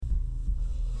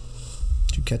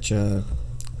catch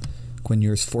Quinn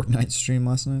Ewers' Fortnite stream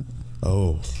last night?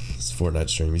 Oh, his Fortnite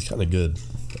stream. He's kind of good.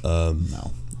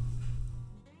 No.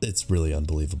 It's really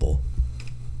unbelievable.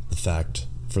 The fact,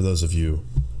 for those of you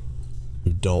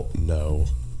who don't know,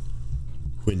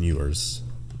 Quinn Ewers,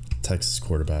 Texas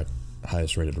quarterback,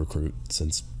 highest rated recruit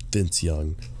since Vince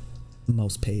Young.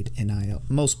 Most paid NIL.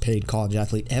 Most paid college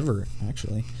athlete ever,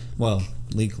 actually. Well,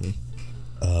 legally.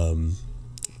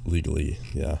 Legally,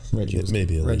 yeah.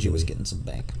 Reggie was getting some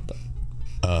bank, but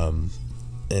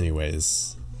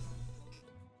anyways,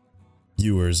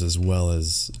 Ewers as well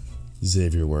as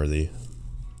Xavier Worthy,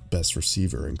 best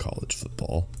receiver in college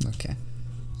football. Okay.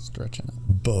 Stretching it.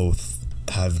 Both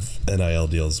have NIL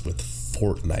deals with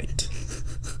Fortnite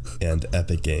and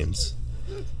Epic Games.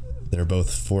 They're both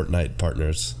Fortnite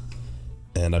partners,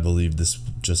 and I believe this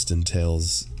just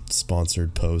entails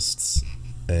sponsored posts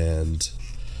and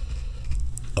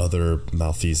other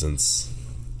malfeasance,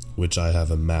 which I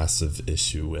have a massive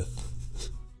issue with.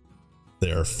 They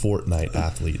are Fortnite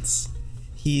athletes.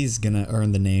 He's gonna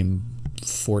earn the name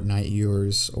Fortnite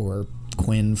Ewers or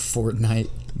Quinn Fortnite,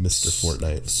 Mr.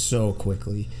 Fortnite, so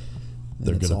quickly.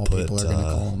 They're gonna put people are gonna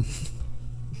call him.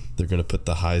 They're gonna put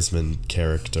the Heisman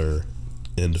character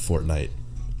into Fortnite.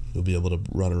 You'll be able to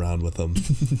run around with them,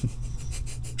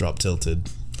 drop tilted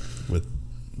with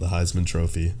the Heisman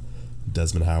Trophy,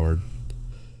 Desmond Howard.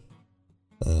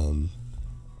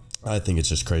 I think it's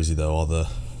just crazy though, all the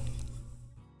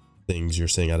things you're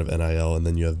seeing out of NIL, and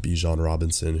then you have Bijan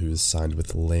Robinson, who's signed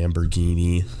with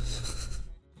Lamborghini,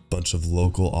 bunch of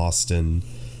local Austin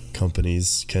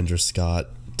companies, Kendra Scott,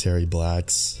 Terry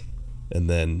Blacks, and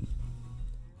then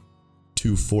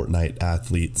 2 Fortnite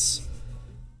athletes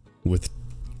with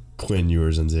Quinn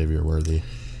Ewers and Xavier Worthy.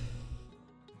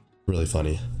 Really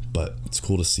funny, but it's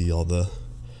cool to see all the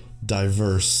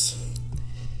diverse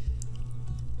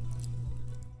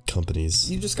companies.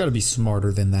 You just got to be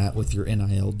smarter than that with your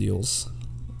NIL deals.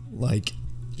 Like,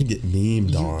 you get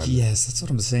memed on. Yes, that's what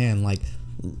I'm saying. Like,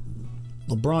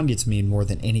 LeBron gets memed more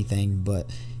than anything, but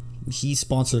he's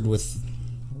sponsored with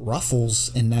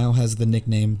Ruffles and now has the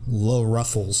nickname Low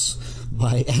Ruffles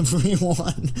by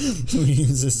everyone who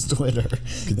uses Twitter.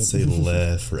 You could say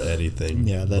Le for anything.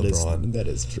 Yeah, that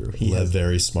is true. He is a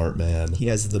very smart man. He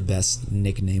has the best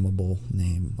nicknameable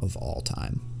name of all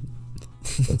time.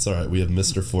 That's all right. We have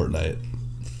Mr. Fortnite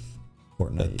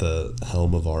at the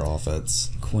helm of our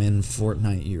offense. Quinn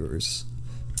Fortnite Ewers.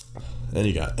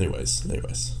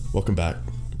 Anyways, welcome back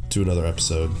to another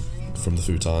episode from the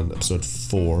Futon, episode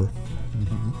 4.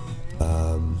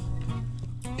 Mm-hmm.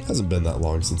 It hasn't been that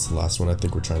long since the last one. I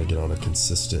think we're trying to get on a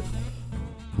consistent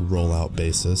rollout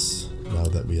basis now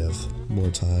that we have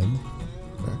more time.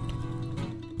 Correct.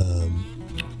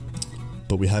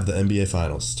 But we have the NBA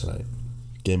Finals tonight.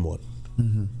 Game 1.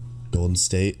 Mm-hmm. Golden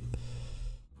State,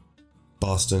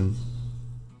 Boston.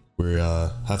 We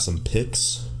have some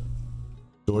picks.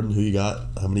 Jordan, who you got?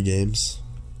 How many games?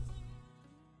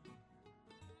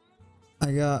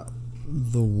 I got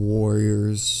the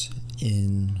Warriors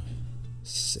in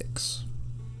 6.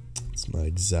 That's my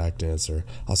exact answer.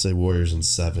 I'll say Warriors in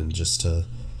 7 just to...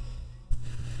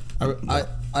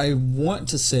 I want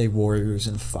to say Warriors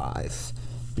in 5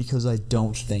 because I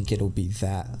don't think it'll be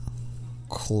that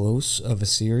close of a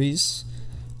series.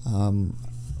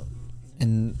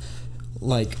 And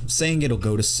like saying it'll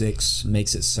go to 6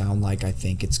 makes it sound like I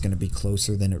think it's going to be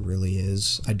closer than it really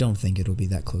is. I don't think it'll be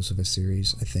that close of a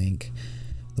series. I think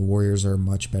the Warriors are a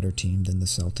much better team than the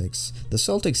Celtics. The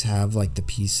Celtics have like the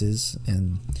pieces,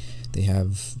 and they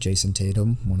have Jason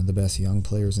Tatum, one of the best young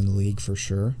players in the league for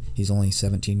sure. He's only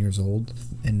 17 years old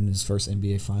in his first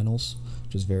NBA Finals,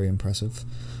 which is very impressive.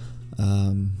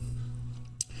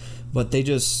 But they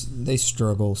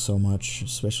struggle so much,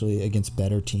 especially against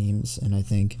better teams, and I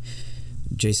think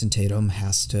Jason Tatum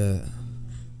has to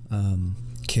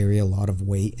carry a lot of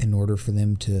weight in order for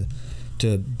them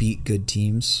to beat good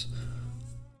teams.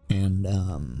 And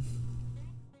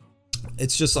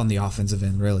it's just on the offensive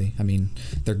end, really. I mean,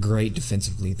 they're great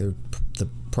defensively. They're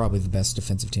probably the best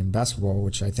defensive team in basketball,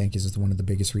 which I think is one of the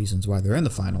biggest reasons why they're in the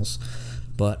finals.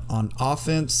 But on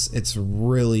offense, it's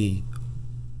really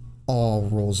all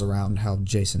rolls around how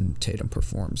Jason Tatum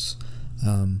performs.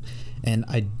 And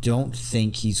I don't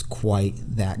think he's quite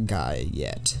that guy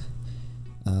yet.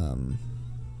 Well,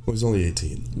 he's only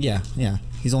 18. Yeah.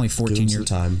 He's only 14 years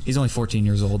time. He's only 14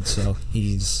 years old, so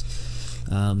he's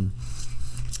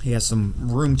he has some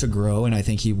room to grow, and I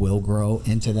think he will grow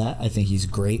into that. I think he's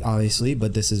great, obviously,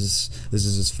 but this is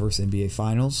his first NBA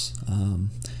Finals.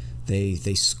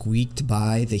 They squeaked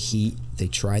by the Heat. They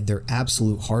tried their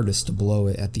absolute hardest to blow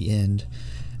it at the end.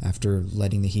 after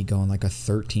letting the Heat go on like a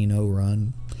 13-0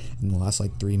 run in the last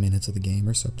like 3 minutes of the game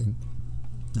or something.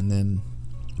 And then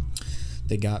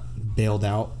they got bailed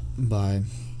out by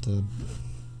the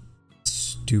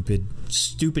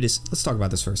stupidest. Let's talk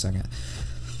about this for a second.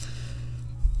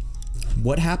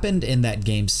 What happened in that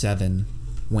game 7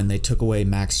 when they took away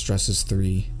Max Strus's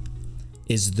 3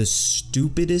 is the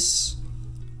stupidest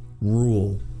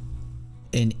rule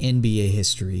in NBA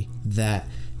history, that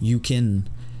you can,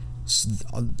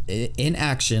 in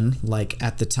action, like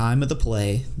at the time of the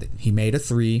play, he made a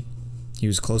 3, he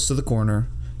was close to the corner,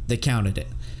 they counted it.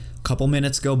 A couple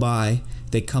minutes go by,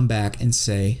 they come back and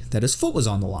say that his foot was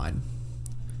on the line.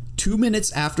 2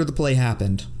 minutes after the play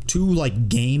happened, 2 like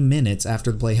game minutes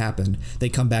after the play happened, they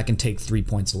come back and take 3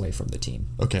 points away from the team.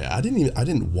 Okay, I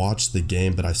didn't watch the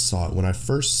game, but I saw it when I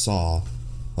first saw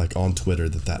like on Twitter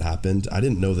that happened. I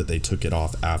didn't know that they took it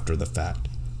off after the fact.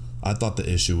 I thought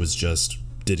the issue was just,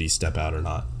 did he step out or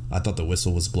not? I thought the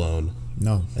whistle was blown.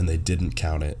 No. And they didn't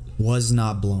count it. Was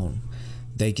not blown.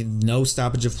 No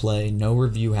stoppage of play, no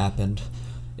review happened.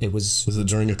 It was it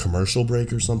during a commercial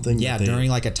break or something? Yeah,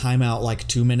 during like a timeout, like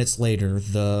 2 minutes later,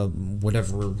 the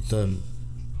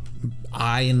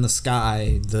eye in the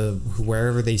sky,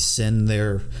 wherever they send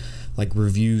their like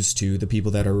reviews to, the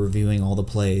people that are reviewing all the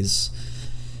plays,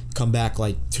 come back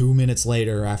like 2 minutes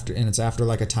later and it's after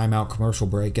like a timeout commercial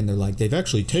break, and they're like, they've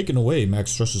actually taken away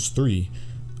Max Strus's 3.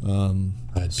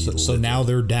 So now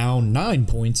they're down 9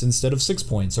 points instead of 6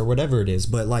 points or whatever it is.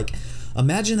 But like,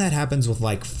 imagine that happens with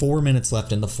like 4 minutes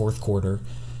left in the fourth quarter,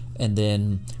 and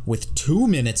then with 2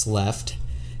 minutes left,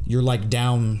 you're like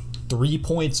down 3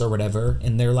 points or whatever,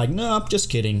 and they're like, no, I'm just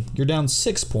kidding, you're down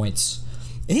 6 points.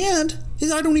 And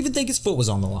I don't even think his foot was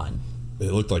on the line.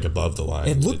 It looked like above the line.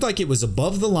 It looked like it was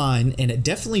above the line, and it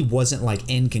definitely wasn't like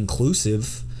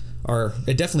inconclusive,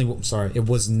 it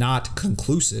was not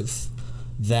conclusive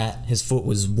that his foot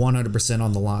was 100%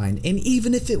 on the line. And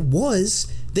even if it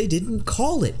was, they didn't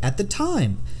call it at the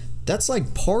time. That's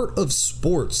like part of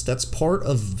sports. That's part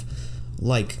of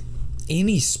like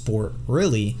any sport,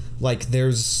 really. Like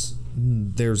there's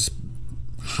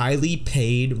highly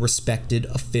paid, respected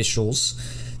officials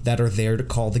that are there to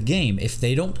call the game. If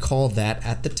they don't call that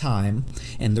at the time,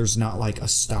 and there's not like a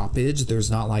stoppage,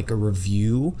 there's not like a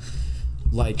review,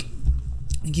 like,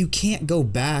 you can't go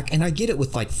back. And I get it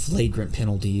with like flagrant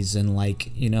penalties, and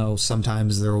like, you know,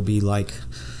 sometimes there will be like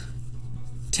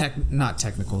not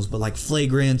technicals, but like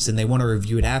flagrants, and they want to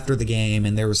review it after the game,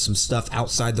 and there was some stuff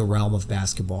outside the realm of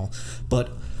basketball.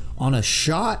 But on a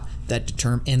shot that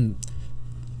determined,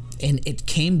 and it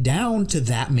came down to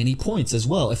that many points as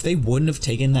well. If they wouldn't have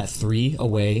taken that 3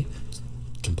 away,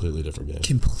 completely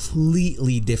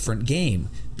different game.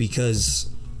 Because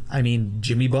I mean,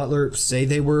 Jimmy Butler, say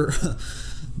they were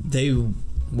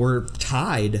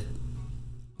tied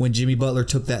when Jimmy Butler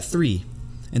took that 3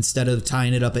 instead of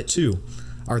tying it up at 2,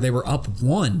 or they were up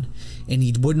 1, and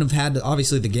he wouldn't have had,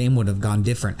 obviously the game would have gone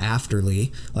different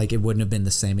afterly, like it wouldn't have been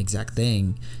the same exact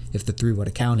thing if the 3 would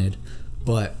have counted.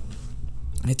 But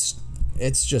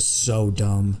it's just so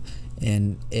dumb,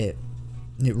 and it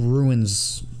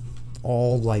ruins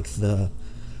all like the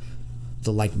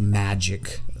like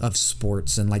magic of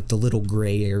sports, and like the little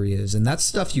gray areas, and that's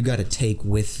stuff you got to take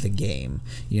with the game.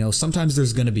 You know, sometimes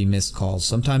there's going to be missed calls,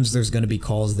 sometimes there's going to be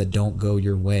calls that don't go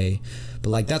your way, but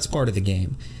like that's part of the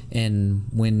game. And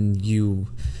when you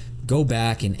go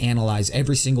back and analyze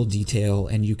every single detail,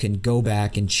 and you can go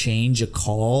back and change a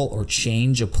call or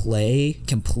change a play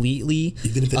completely,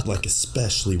 even if it like,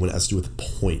 especially when it has to do with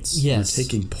points. Yes, you're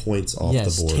taking points off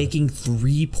the board. Taking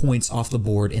 3 points off the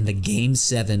board in the game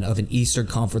 7 of an Eastern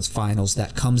Conference Finals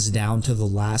that comes down to the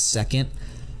last second,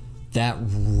 that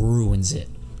ruins it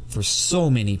for so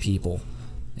many people,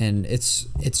 and it's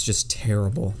just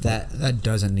terrible. That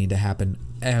doesn't need to happen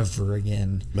ever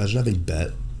again. Imagine having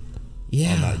bet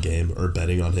on that game, or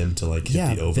betting on him to like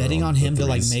hit the over. Betting on him to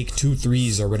like make 2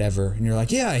 threes or whatever, and you're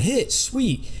like, yeah, I hit,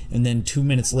 sweet, and then 2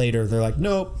 minutes later they're like,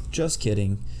 nope, just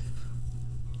kidding.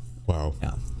 Wow.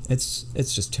 Yeah, it's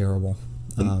just terrible.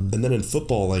 And then in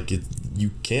football, like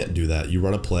you can't do that. You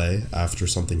run a play after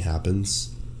something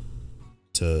happens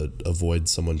to avoid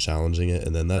someone challenging it,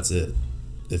 and then that's it.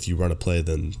 If you run a play,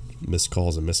 then missed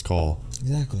call's a missed call.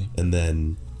 Exactly. And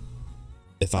then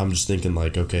if I'm just thinking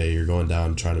like, okay, you're going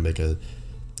down trying to make a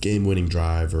game-winning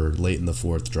drive or late in the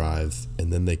fourth drive,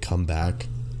 and then they come back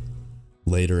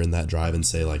later in that drive and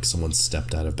say like someone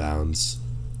stepped out of bounds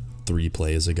 3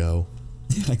 plays ago.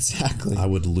 Yeah, exactly. I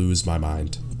would lose my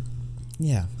mind.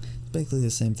 Yeah, basically the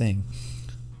same thing.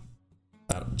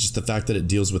 Just the fact that it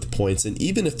deals with points, and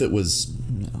even if it was,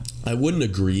 I wouldn't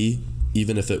agree,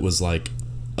 even if it was like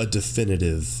a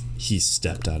definitive he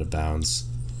stepped out of bounds.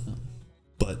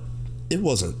 But it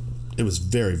wasn't. It was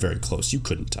very, very close. You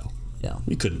couldn't tell. Yeah.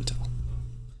 You couldn't tell.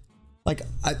 Like,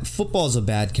 football is a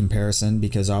bad comparison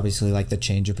because obviously, like, the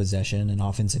change of possession and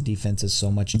offense and defense is so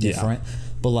much different. Yeah.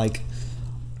 But, like,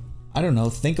 I don't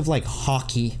know. Think of, like,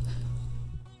 hockey,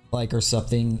 like, or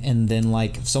something, and then,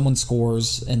 like, someone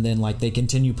scores, and then, like, they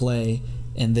continue play,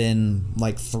 and then,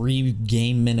 like, 3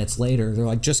 game minutes later, they're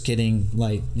like, just kidding,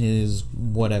 like, is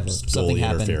whatever. Something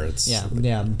happened. Interference.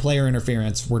 Yeah, player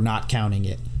interference. We're not counting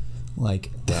it. Like,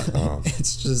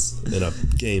 it's just... In a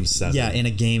game 7. Yeah, in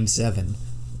a game 7.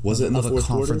 Was it in the fourth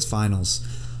conference quarter? Finals?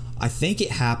 I think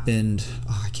it happened.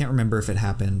 I can't remember if it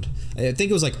happened. I think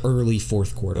it was like early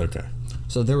fourth quarter. Okay.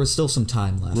 So there was still some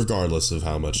time left. Regardless of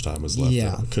how much time was left.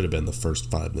 Yeah. It could have been the first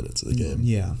 5 minutes of the game.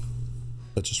 Yeah.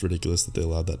 That's just ridiculous that they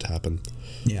allowed that to happen.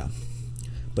 Yeah.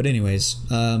 But anyways,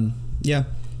 yeah.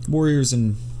 Warriors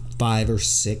in 5 or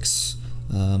 6.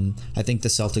 I think the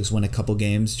Celtics win a couple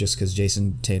games just because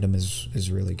Jason Tatum is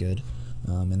really good.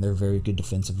 And they're very good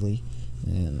defensively.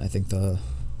 And I think the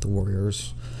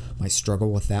Warriors might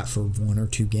struggle with that for 1 or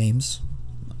 2 games.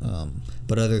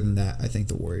 But other than that, I think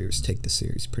the Warriors take the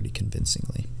series pretty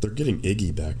convincingly. They're getting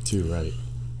Iggy back too, right?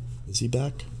 Is he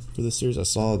back for this series? I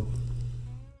saw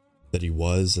that he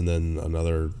was, and then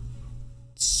another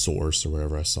source or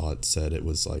whatever I saw it said it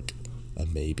was like a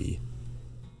maybe.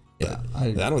 Yeah,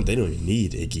 they don't even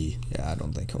need Iggy. Yeah, I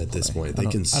don't think he'll at play. this point they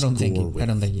can. I don't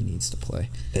think he needs to play.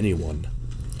 Anyone.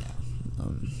 Yeah.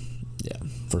 Yeah.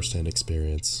 First-hand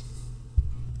experience.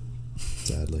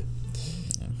 Sadly.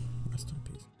 Yeah. Rest in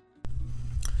peace.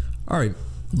 All right,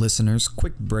 listeners,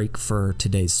 quick break for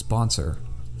today's sponsor,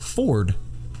 Ford.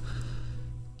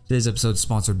 Today's episode is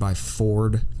sponsored by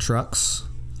Ford Trucks.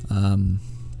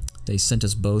 They sent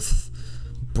us both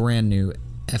brand new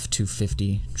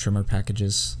F-250 trimmer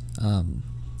packages.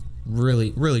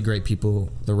 Really, really great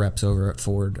people, the reps over at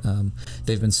Ford.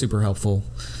 They've been super helpful.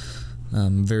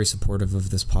 Very supportive of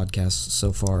this podcast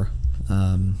so far.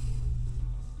 I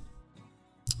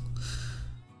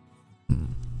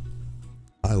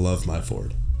love my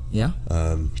Ford. Yeah.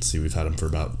 See, we've had them for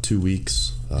about 2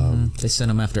 weeks. They sent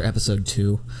them after episode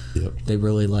 2. Yep. They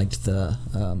really liked the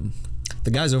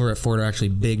guys over at Ford are actually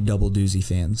big Double Doozy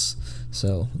fans,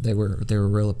 so they were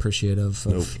real appreciative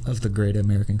of the Great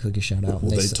American Cookie shout out.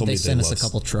 Well, they sent us a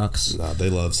couple trucks. Nah, they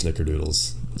love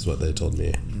Snickerdoodles. Is what they told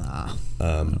me. Nah.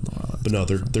 But no,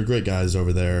 they're great guys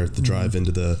over there. The drive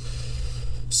into the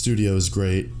studio is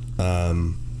great.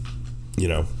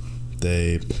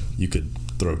 You could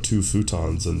throw 2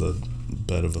 futons in the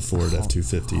bed of a Ford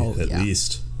F-250 at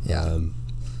least. Yeah. A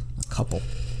couple.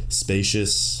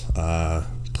 Spacious,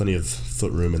 plenty of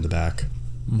foot room in the back.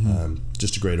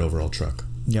 Just a great overall truck.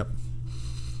 Yep.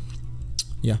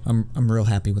 Yeah, I'm real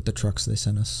happy with the trucks they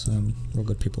sent us. Real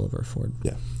good people over at Ford.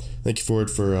 Yeah. Thank you, Ford,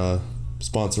 for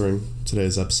sponsoring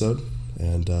today's episode.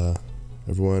 And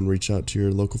everyone, reach out to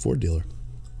your local Ford dealer.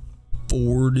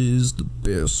 Ford is the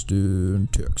best in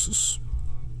Texas.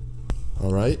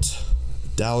 All right.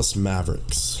 Dallas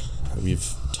Mavericks.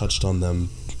 We've touched on them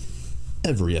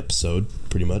every episode,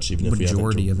 pretty much, even if we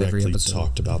haven't directly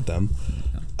talked about them.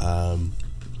 Yeah.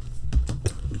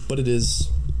 But it is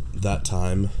that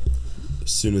time.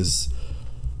 As soon as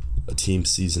a team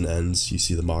season ends, you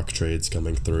see the mock trades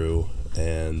coming through,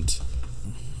 and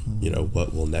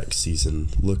what will next season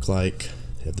look like.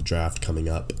 You have the draft coming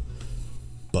up,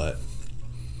 but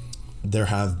there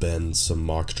have been some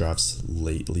mock drafts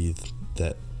lately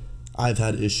that I've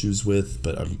had issues with,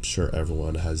 but I'm sure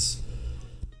everyone has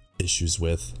issues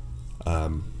with. I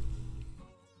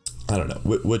don't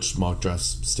know. Which mock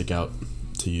drafts stick out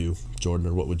to you, Jordan,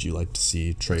 or what would you like to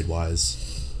see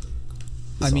trade-wise?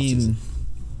 I mean,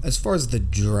 as far as the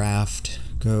draft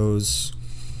goes,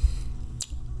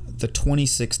 the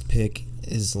 26th pick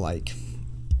is like,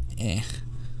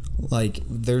 Like,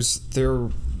 there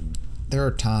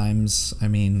are times, I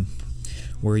mean,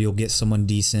 where you'll get someone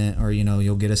decent, or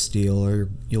you'll get a steal, or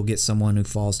you'll get someone who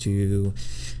falls to you,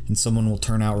 and someone will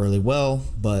turn out really well,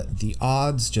 but the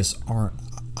odds just aren't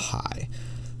high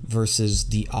versus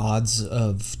the odds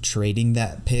of trading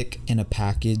that pick in a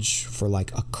package for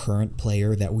like a current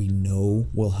player that we know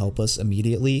will help us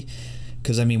immediately.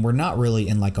 Because I mean, we're not really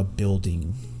in like a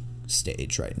building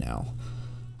stage right now.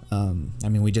 I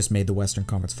mean, we just made the Western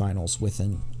Conference Finals with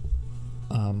an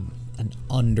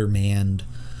undermanned,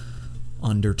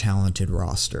 under-talented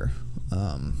roster.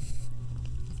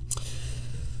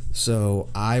 So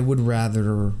I would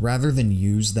rather than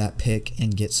use that pick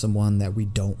and get someone that we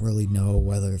don't really know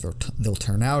whether they'll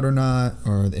turn out or not,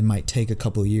 or it might take a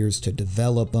couple of years to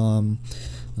develop them.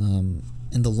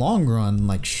 in the long run,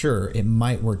 like, sure, it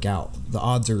might work out. The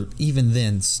odds are even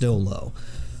then still low.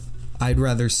 I'd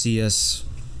rather see us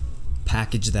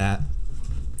package that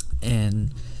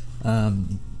and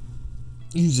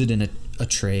use it in a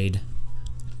trade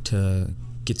to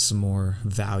get some more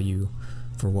value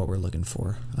for what we're looking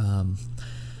for.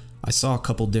 I saw a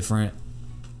couple different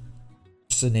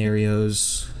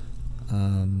scenarios.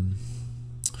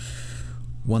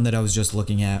 One that I was just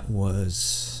looking at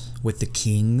was with the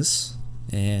Kings,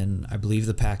 and I believe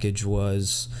the package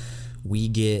was we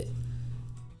get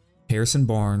Harrison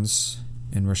Barnes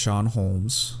and Rashawn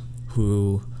Holmes,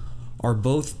 who are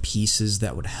both pieces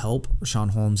that would help.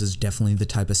 Rashawn Holmes is definitely the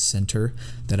type of center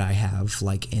that I have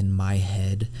like in my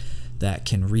head that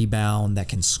can rebound, that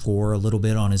can score a little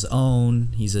bit on his own.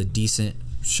 He's a decent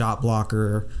shot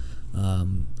blocker,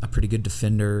 a pretty good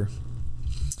defender,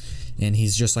 and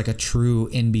he's just like a true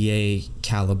NBA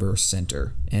caliber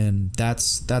center. And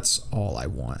that's all I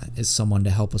want, is someone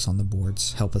to help us on the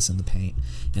boards, help us in the paint,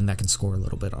 and that can score a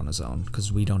little bit on his own,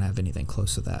 because we don't have anything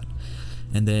close to that.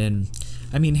 And then,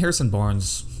 I mean, Harrison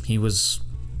Barnes, he was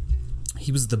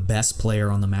the best player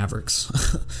on the Mavericks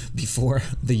before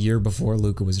the year before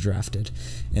Luka was drafted.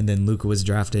 And then Luka was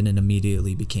drafted and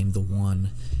immediately became the one,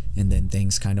 and then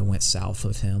things kind of went south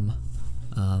with him.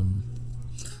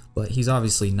 But he's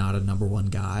obviously not a number one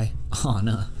guy on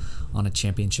a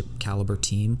championship caliber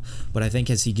team. But I think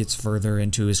as he gets further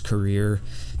into his career,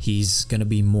 he's going to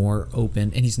be more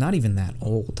open. And he's not even that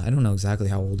old. I don't know exactly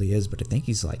how old he is, but I think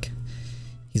he's like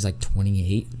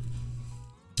 28.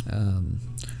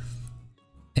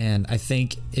 And I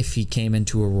think if he came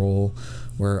into a role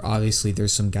where obviously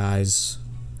there's some guys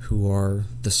who are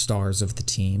the stars of the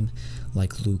team,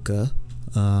 like Luka,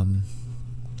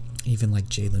 even like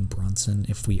Jalen Brunson,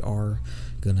 if we are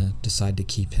going to decide to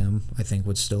keep him, I think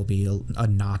would still be a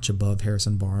notch above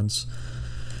Harrison Barnes.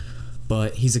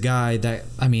 But he's a guy that,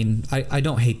 I mean, I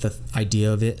don't hate the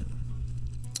idea of it.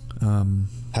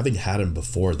 Having had him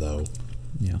before, though,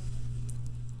 yeah,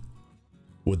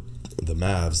 would the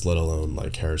Mavs, let alone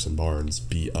like Harrison Barnes,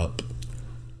 be up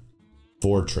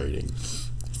for trading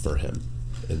for him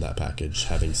in that package,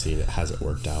 having seen it hasn't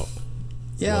worked out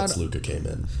once Luka came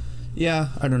in? Yeah,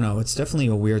 I don't know. It's definitely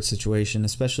a weird situation,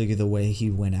 especially the way he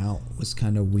went out was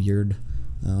kind of weird.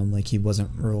 Like he wasn't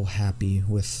real happy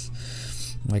with,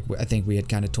 like, I think we had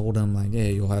kind of told him like,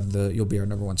 hey, you'll be our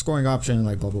number one scoring option,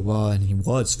 like blah blah blah, and he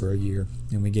was for a year,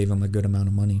 and we gave him a good amount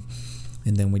of money,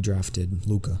 and then we drafted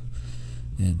Luka,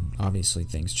 and obviously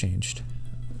things changed,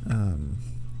 and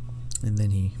then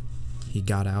he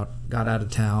got out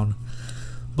of town,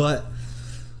 but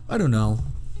I don't know.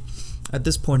 At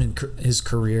this point in his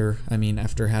career, I mean,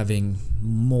 after having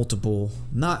multiple,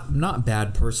 not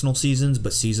bad personal seasons,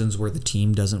 but seasons where the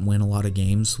team doesn't win a lot of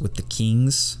games with the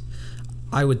Kings,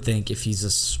 I would think if he's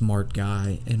a smart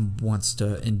guy and wants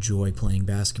to enjoy playing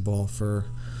basketball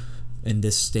in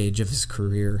this stage of his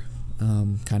career,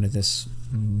 kind of this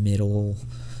middle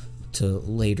to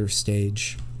later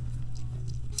stage,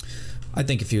 I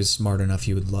think if he was smart enough,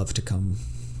 he would love to come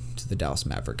to the Dallas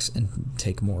Mavericks and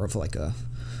take more of like a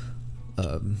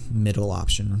middle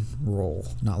option role,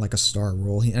 not like a star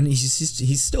role.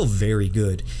 He's still very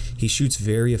good. He shoots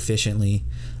very efficiently.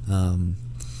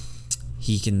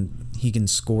 He can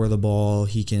score the ball.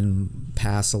 He can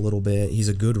pass a little bit. He's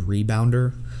a good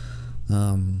rebounder.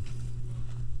 I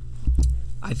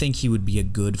think he would be a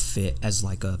good fit as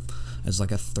like a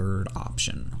third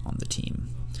option on the team.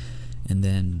 And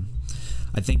then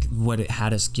I think what it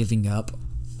had us giving up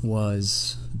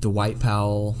was Dwight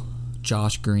Powell,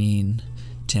 Josh Green,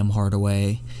 Tim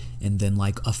Hardaway, and then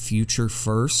like a future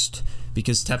first,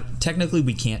 because technically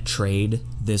we can't trade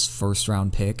this first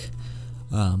round pick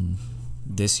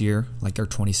this year, like our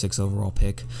 26th overall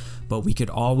pick, but we could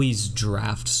always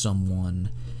draft someone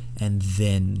and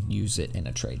then use it in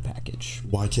a trade package.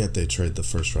 Why can't they trade the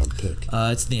first round pick?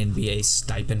 It's the NBA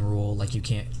stipend rule. Like you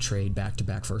can't trade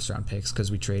back-to-back first round picks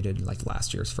because we traded like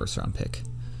last year's first round pick.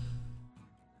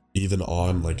 Even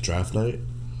on like draft night?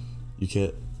 You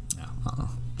can't? No.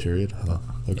 Period?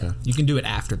 Okay. Yeah. You can do it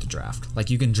after the draft. Like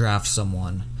you can draft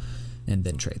someone and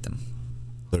then trade them.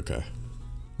 Okay.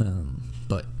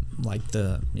 But like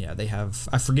they have,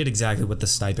 I forget exactly what the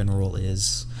stipend rule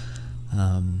is.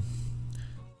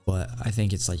 But I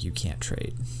think it's like you can't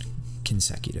trade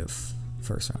consecutive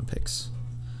first round picks.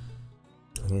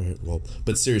 All right. Well,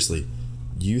 but seriously,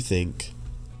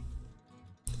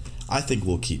 I think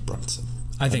we'll keep Brunson.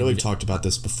 I know we've talked about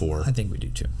this before. I think we do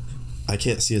too. I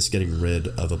can't see us getting rid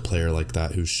of a player like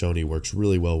that who's shown he works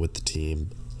really well with the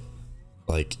team.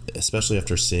 Like, especially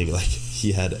after seeing, like,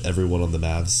 he had everyone on the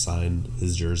Mavs sign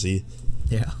his jersey.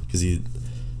 Yeah. Because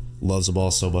loves them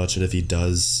all so much, and if he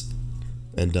does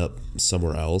end up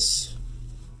somewhere else,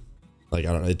 like,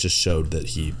 I don't know, it just showed that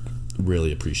he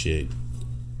really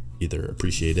either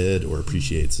appreciated or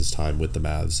appreciates his time with the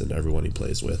Mavs and everyone he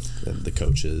plays with and the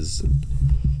coaches and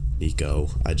Nico.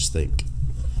 I just think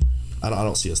I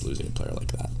don't see us losing a player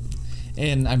like that.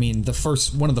 And I mean,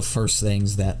 one of the first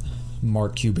things that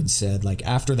Mark Cuban said, like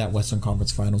after that Western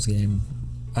Conference Finals game,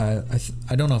 I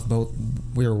don't know if both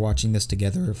we were watching this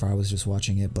together or if I was just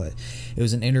watching it, but it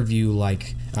was an interview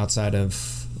like outside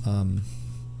of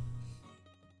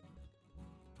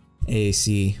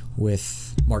AAC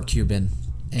with Mark Cuban,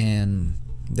 and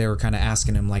they were kind of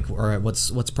asking him like, all right,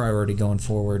 what's priority going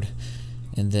forward?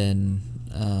 And then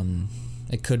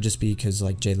it could just be because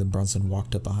like Jalen Brunson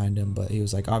walked up behind him, but he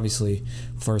was like, obviously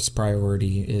first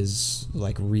priority is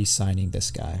like re-signing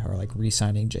this guy, or like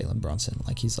re-signing Jalen Brunson.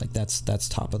 Like he's like, that's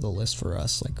top of the list for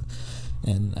us. Like,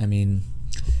 and I mean,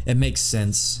 it makes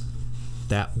sense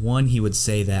that one, he would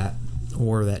say that,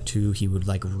 or that two, he would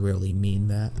like really mean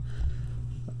that.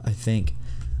 I think,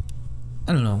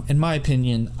 I don't know, in my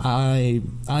opinion,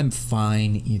 I'm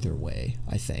fine either way.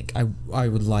 I think I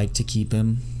would like to keep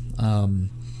him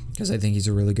because I think he's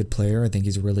a really good player. I think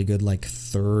he's a really good like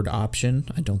third option.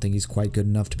 I don't think he's quite good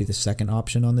enough to be the second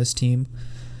option on this team,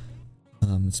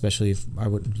 especially if I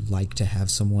would like to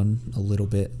have someone a little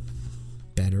bit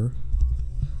better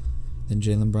than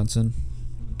Jalen Brunson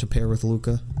to pair with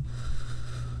Luka.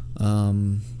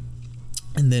 And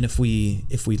then if we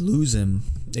lose him,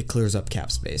 it clears up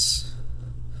cap space.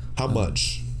 How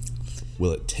much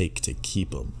will it take to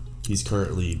keep him? He's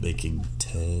currently making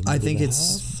 10. I think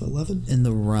it's 11 in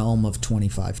the realm of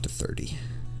 25 to 30.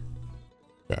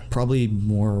 Okay. Probably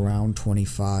more around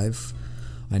 25.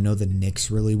 I know the Knicks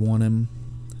really want him,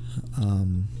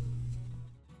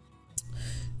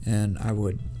 and I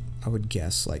would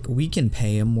guess like we can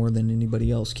pay him more than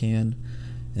anybody else can,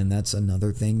 and that's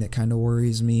another thing that kind of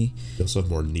worries me. We also have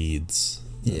more needs.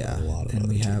 Yeah, a lot of and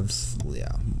we teams. have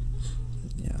yeah.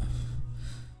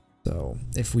 So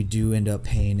if we do end up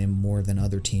paying him more than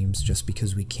other teams just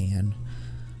because we can,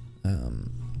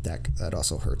 that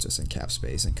also hurts us in cap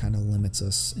space and kind of limits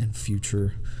us in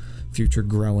future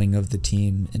growing of the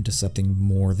team into something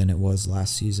more than it was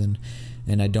last season.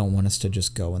 And I don't want us to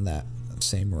just go in that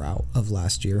same route of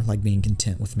last year, like being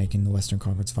content with making the Western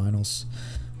Conference Finals.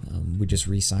 We just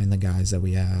re-sign the guys that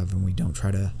we have, and we don't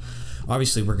try to.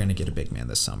 Obviously, we're going to get a big man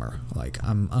this summer. Like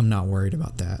I'm not worried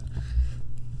about that.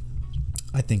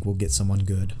 I think we'll get someone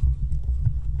good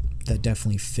that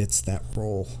definitely fits that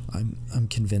role. I'm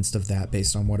convinced of that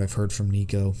based on what I've heard from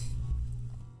Nico.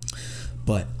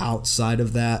 But outside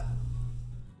of that,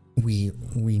 we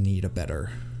need a better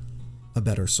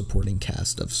supporting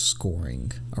cast of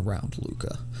scoring around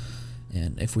Luka.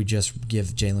 And if we just give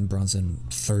Jalen Brunson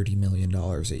 $30 million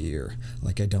a year,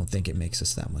 like I don't think it makes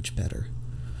us that much better.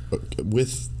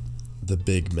 With the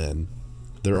big men,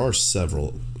 there are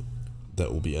several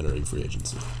that will be entering free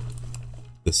agency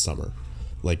this summer.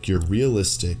 Like your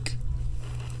realistic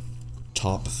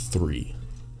top 3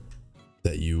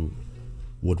 that you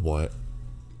would want,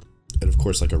 and of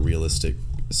course like a realistic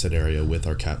scenario with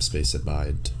our cap space in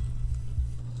mind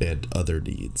and other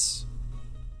needs.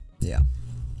 Yeah.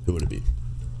 Who would it be?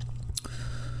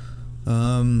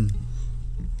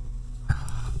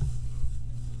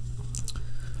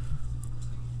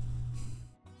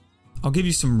 I'll give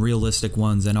you some realistic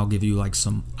ones, and I'll give you like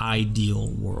some ideal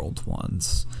world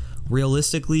ones.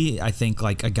 Realistically, I think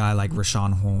like a guy like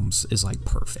Richaun Holmes is like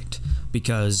perfect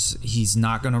because he's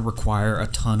not going to require a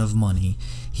ton of money.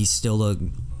 He's still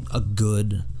a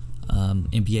good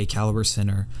NBA caliber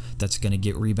center that's going to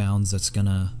get rebounds, that's going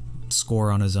to score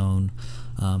on his own.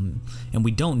 And we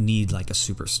don't need like a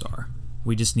superstar.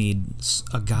 We just need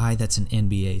a guy that's an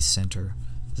NBA center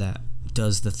that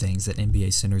does the things that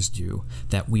NBA centers do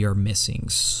that we are missing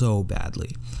so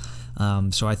badly.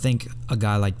 So I think a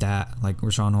guy like that, like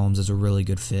Richaun Holmes, is a really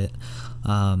good fit.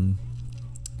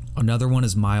 Another one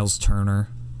is Miles Turner,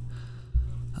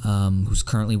 who's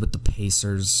currently with the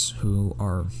Pacers, who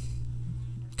are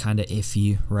kind of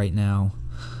iffy right now.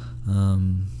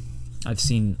 I've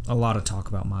seen a lot of talk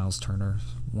about Miles Turner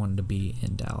wanting to be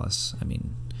in Dallas. I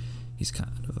mean, he's kind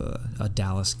of a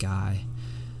Dallas guy.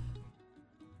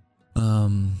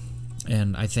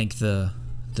 And I think the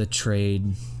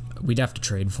trade, we'd have to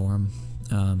trade for him.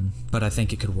 But I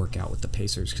think it could work out with the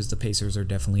Pacers because the Pacers are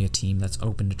definitely a team that's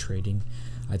open to trading.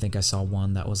 I think I saw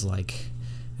one that was like,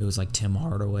 it was like Tim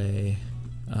Hardaway,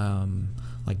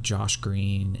 like Josh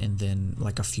Green, and then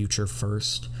like a future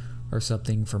first or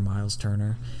something for Miles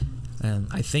Turner. And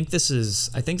I think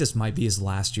this might be his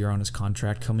last year on his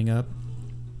contract coming up.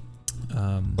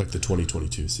 Like the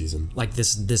 2022 season. Like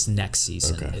this next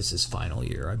season is his final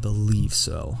year, I believe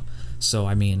so. So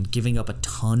I mean, giving up a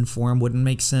ton for him wouldn't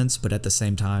make sense, but at the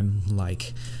same time,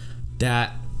 like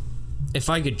that, if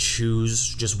I could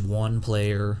choose just one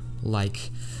player, like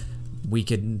we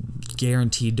could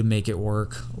guaranteed to make it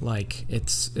work, like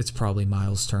it's probably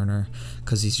Miles Turner,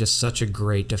 because he's just such a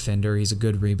great defender. He's a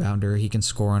good rebounder. He can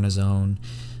score on his own.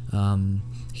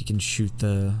 He can shoot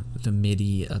the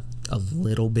midi a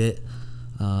little bit.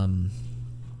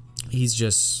 He's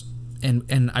just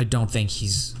and I don't think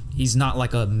he's not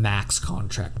like a max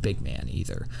contract big man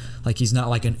either. Like he's not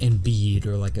like an Embiid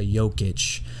or like a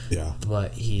Jokic. Yeah.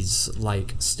 But he's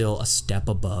like still a step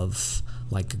above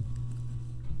like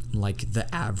the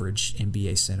average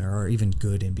NBA center or even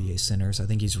good NBA centers. I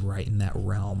think he's right in that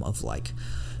realm of like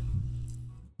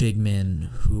big men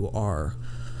who are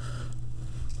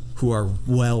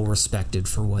well respected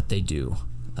for what they do.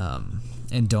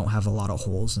 And don't have a lot of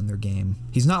holes in their game.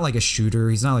 He's not like a shooter.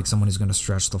 He's not like someone who's going to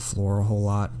stretch the floor a whole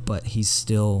lot, but he's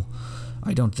still,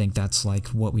 I don't think that's like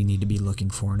what we need to be looking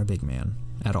for in a big man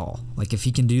at all. Like if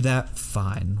he can do that,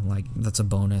 fine. Like that's a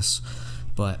bonus,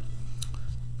 but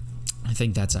I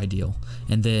think that's ideal.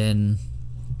 And then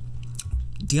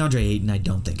DeAndre Ayton, I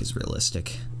don't think is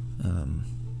realistic.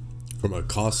 From a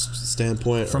cost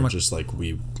standpoint, or just like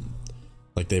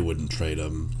they wouldn't trade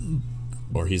him.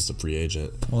 Or he's a free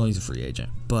agent. Well, he's a free agent.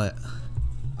 But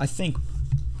I think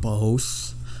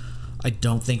both. I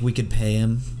don't think we could pay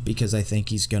him because I think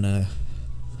he's going to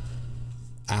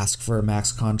ask for a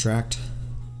max contract.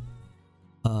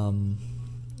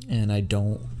 And I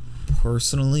don't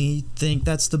personally think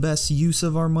that's the best use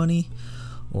of our money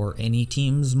or any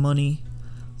team's money.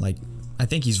 Like, I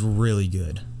think he's really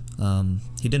good.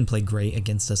 He didn't play great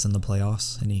against us in the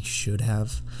playoffs, and he should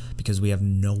have, because we have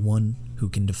no one who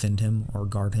can defend him or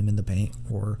guard him in the paint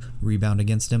or rebound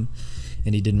against him,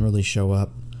 and he didn't really show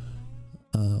up.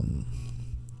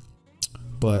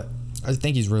 But I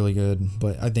think he's really good,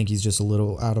 but I think he's just a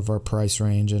little out of our price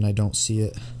range, and I don't see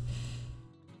it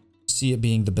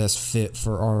being the best fit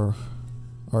for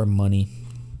our money.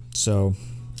 So,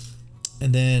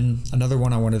 and then another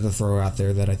one I wanted to throw out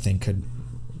there that I think could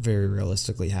very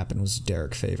realistically happen was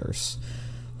Derek Favors,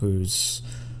 who's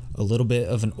a little bit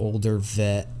of an older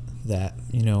vet that,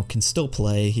 you know, can still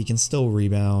play. He can still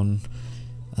rebound.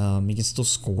 He can still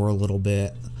score a little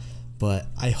bit. But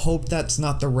I hope that's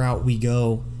not the route we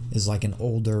go, is like an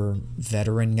older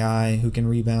veteran guy who can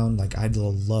rebound. Like I'd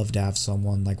love to have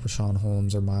someone like Rashawn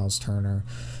Holmes or Miles Turner,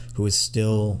 who is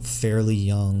still fairly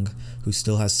young, who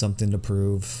still has something to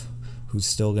prove, who's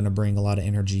still going to bring a lot of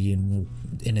energy and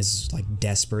is like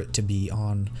desperate to be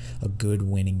on a good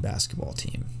winning basketball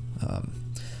team.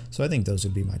 So I think those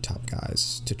would be my top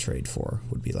guys to trade for,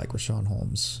 would be like Rashawn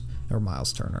Holmes or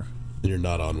Miles Turner. And you're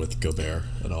not on with Gobert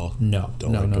at all? No.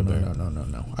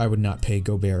 I would not pay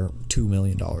Gobert $2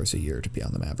 million a year to be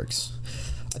on the Mavericks.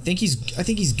 I think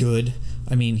he's good.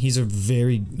 I mean, he's a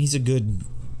good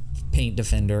paint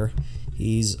defender.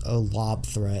 He's a lob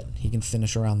threat. He can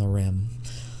finish around the rim.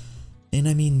 And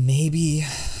I mean, maybe,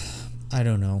 I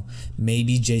don't know,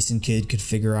 maybe Jason Kidd could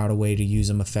figure out a way to use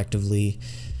him effectively.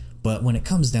 But when it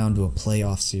comes down to a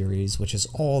playoff series, which is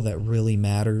all that really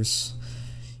matters,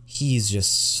 he's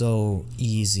just so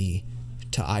easy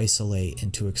to isolate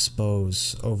and to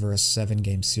expose over a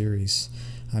 7-game series.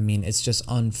 I mean, it's just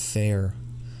unfair.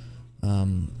 I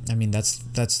mean, that's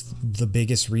the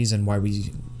biggest reason why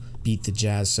we beat the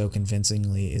Jazz so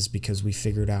convincingly, is because we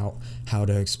figured out how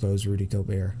to expose Rudy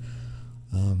Gobert.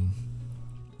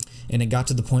 And it got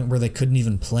to the point where they couldn't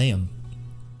even play him,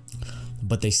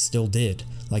 but they still did.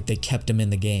 Like, they kept him in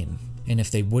the game. And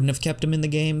if they wouldn't have kept him in the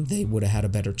game, they would have had a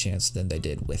better chance than they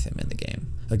did with him in the game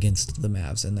against the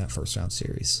Mavs in that first round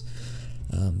series.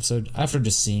 So after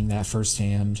just seeing that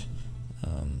firsthand,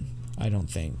 I don't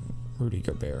think Rudy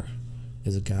Gobert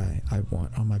is a guy I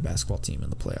want on my basketball team in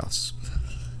the playoffs.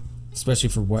 Especially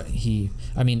for what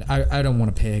I don't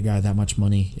want to pay a guy that much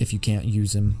money if you can't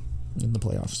use him in the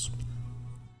playoffs.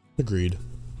 Agreed.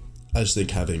 I just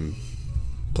think having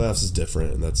playoffs is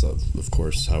different, and that's of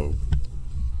course how,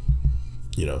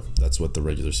 you know, that's what the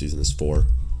regular season is for.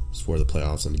 It's for the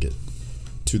playoffs and to get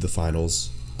to the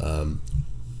finals. I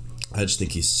just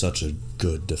think he's such a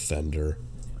good defender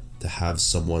to have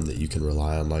someone that you can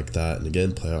rely on like that. And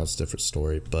again, playoffs, different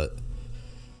story, but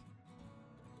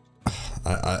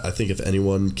I think if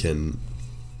anyone can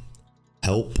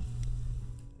help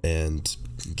and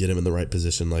get him in the right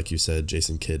position, like you said,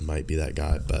 Jason Kidd might be that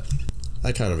guy. But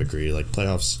I kind of agree. Like,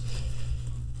 playoffs,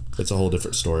 it's a whole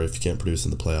different story. If you can't produce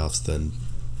in the playoffs, then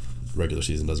regular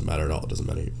season doesn't matter at all. It doesn't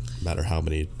matter how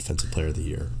many defensive player of the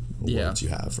year awards you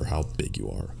have or how big you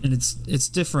are. And it's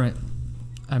different.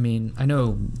 I mean, I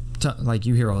know, like,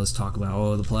 you hear all this talk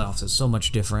about, the playoffs is so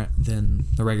much different than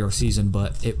the regular season,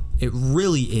 but it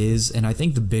really is. And I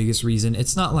think the biggest reason,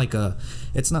 it's not like a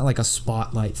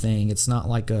spotlight thing. It's not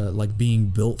like being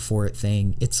built for it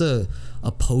thing. It's a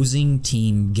opposing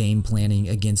team game planning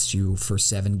against you for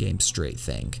 7 games straight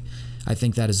thing. I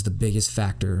think that is the biggest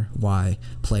factor why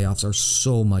playoffs are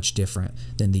so much different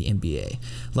than the NBA.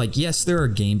 Like, yes, there are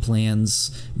game plans,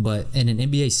 but in an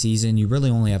NBA season, you really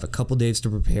only have a couple days to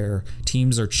prepare.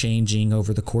 Teams are changing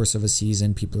over the course of a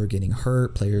season. People are getting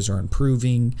hurt. Players are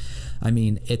improving. I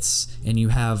mean, and you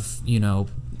have,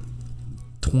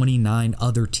 29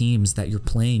 other teams that you're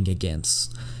playing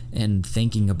against and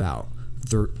thinking about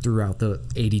throughout the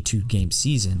 82-game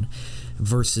season.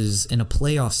 Versus in a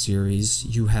playoff series,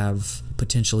 you have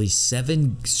potentially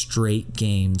 7 straight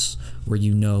games where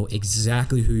you know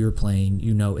exactly who you're playing,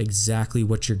 you know exactly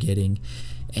what you're getting,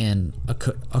 and a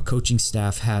coaching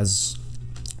staff has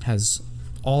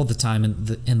all the time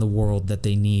in the world that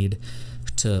they need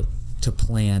to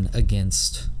plan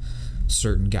against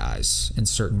certain guys and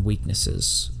certain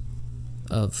weaknesses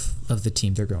of the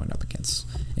team they're going up against.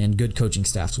 And good coaching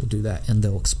staffs will do that, and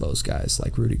they'll expose guys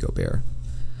like Rudy Gobert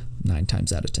 9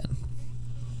 times out of 10.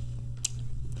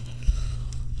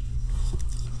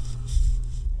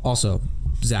 Also,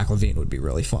 Zach LaVine would be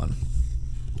really fun.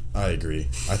 I agree.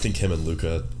 I think him and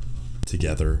Luka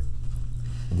together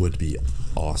would be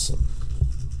awesome.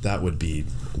 That would be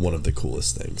one of the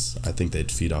coolest things. I think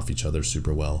they'd feed off each other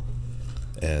super well.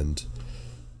 And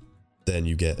then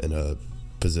you get in a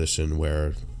position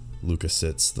where Luka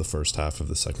sits the first half of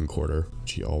the second quarter,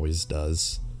 which he always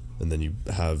does. And then you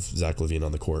have Zach LaVine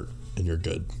on the court, and you're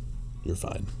good. You're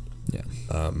fine. Yeah.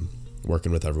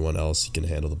 Working with everyone else, he can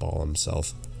handle the ball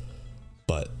himself.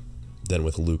 But then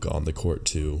with Luka on the court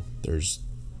too, there's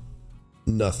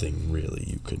nothing really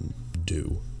you can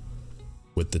do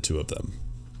with the two of them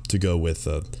to go with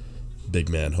a big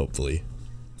man, hopefully,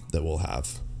 that we'll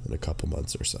have in a couple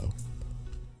months or so.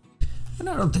 And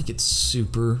I don't think it's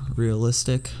super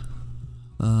realistic,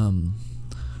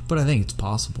 but I think it's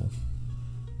possible.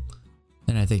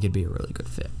 And I think it'd be a really good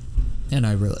fit. And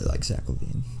I really like Zach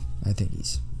LaVine. I think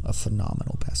he's a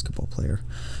phenomenal basketball player,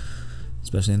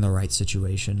 especially in the right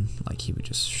situation. Like, he would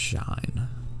just shine.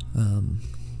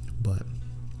 But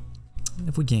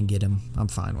if we can't get him, I'm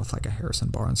fine with like a Harrison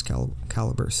Barnes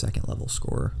caliber second level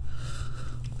scorer.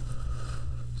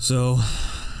 So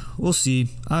we'll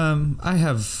see. I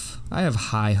have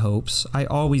high hopes. I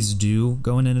always do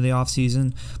going into the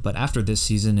offseason, but after this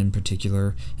season in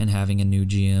particular, and having a new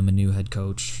GM, a new head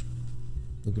coach,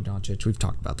 Luka Doncic, we've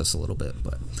talked about this a little bit,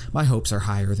 but my hopes are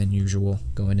higher than usual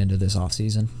going into this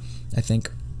offseason, I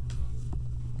think.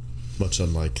 Much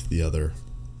unlike the other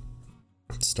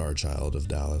star child of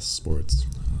Dallas sports,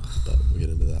 but we'll get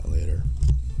into that later.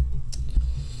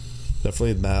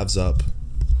 Definitely the Mavs up,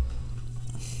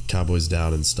 Cowboys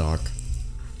down in stock.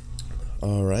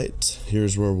 All right,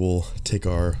 here's where we'll take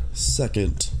our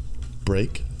second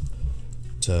break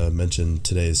to mention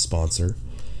today's sponsor.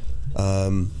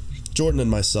 Jordan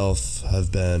and myself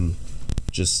have been,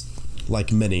 just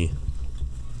like many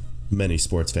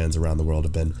sports fans around the world,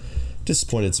 have been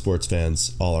disappointed sports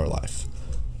fans all our life.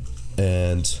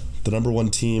 And the number one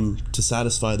team to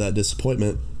satisfy that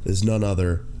disappointment is none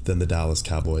other than the Dallas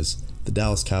Cowboys. The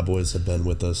Dallas Cowboys have been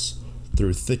with us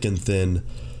through thick and thin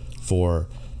for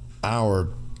our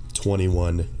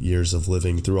 21 years of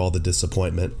living through all the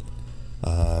disappointment,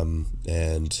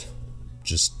 and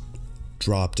just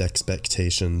dropped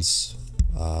expectations,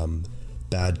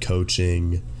 bad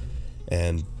coaching,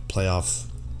 and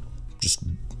just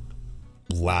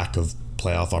lack of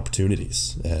playoff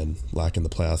opportunities and lack in the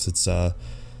playoffs. It's I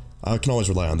can always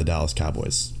rely on the Dallas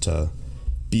Cowboys to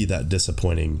be that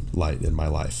disappointing light in my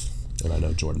life. And I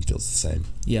know Jordan feels the same.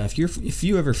 Yeah, if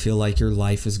you ever feel like your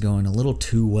life is going a little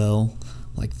too well,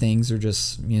 like things are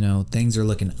just, things are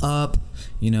looking up,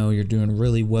 you're doing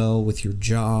really well with your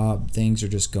job, things are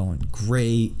just going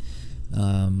great,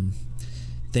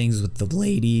 things with the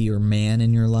lady or man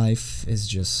in your life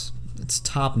it's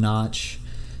top notch,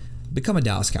 become a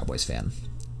Dallas Cowboys fan.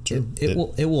 True.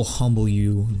 It will humble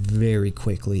you very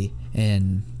quickly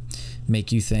and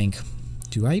make you think,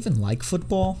 do I even like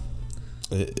football?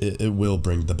 It will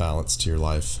bring the balance to your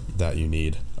life that you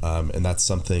need. And that's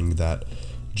something that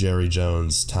Jerry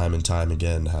Jones, time and time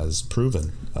again, has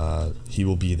proven. He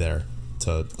will be there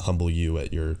to humble you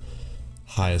at your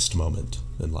highest moment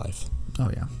in life. Oh,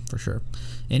 yeah, for sure.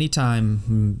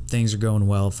 Anytime things are going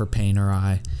well for Payne or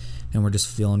I, and we're just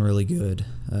feeling really good.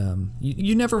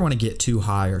 You never want to get too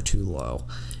high or too low,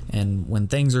 and when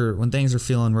things are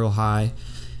feeling real high,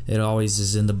 it always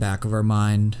is in the back of our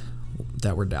mind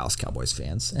that we're Dallas Cowboys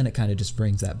fans, and it kind of just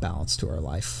brings that balance to our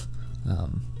life.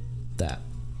 That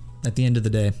at the end of the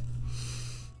day,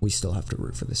 we still have to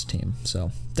root for this team.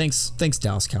 So thanks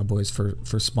Dallas Cowboys for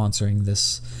sponsoring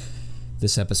this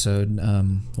episode.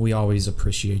 We always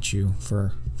appreciate you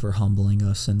for humbling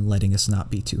us and letting us not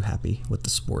be too happy with the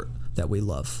sport that we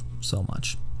love so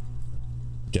much.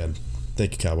 Again,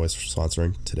 thank you Cowboys for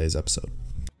sponsoring today's episode.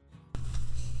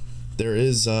 There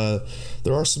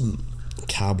are some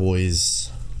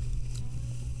Cowboys.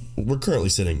 We're currently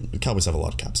Cowboys have a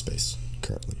lot of cap space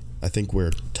currently. I think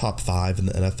we're top 5 in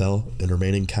the NFL in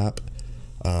remaining cap,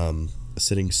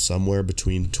 sitting somewhere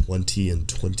between 20 and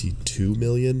 22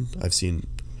 million. I've seen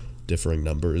differing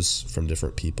numbers from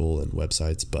different people and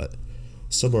websites, but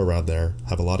somewhere around there.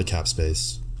 Have a lot of cap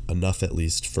space, enough at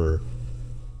least for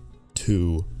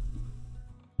 2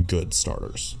 good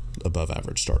starters, above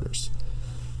average starters.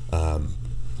 I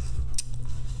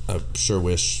sure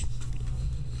wish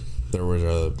there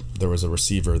was a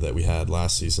receiver that we had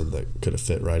last season that could have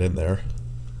fit right in there.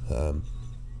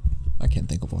 I can't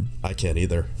think of one. I can't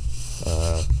either.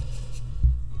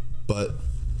 But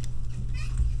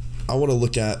I want to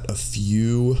look at a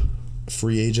few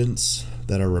free agents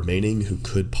that are remaining who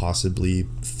could possibly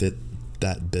fit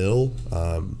that bill,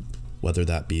 whether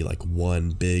that be like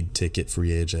one big ticket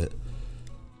free agent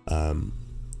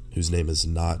whose name is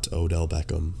not Odell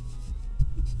Beckham.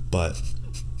 But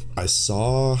I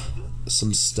saw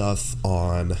some stuff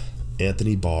on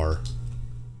Anthony Barr,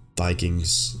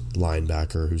 Vikings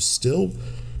linebacker, who's still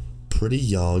pretty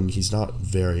young. He's not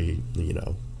very,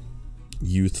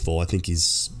 youthful. I think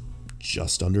he's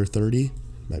just under 30,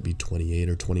 might be 28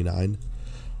 or 29.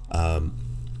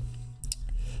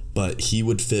 But he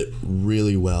would fit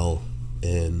really well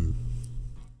in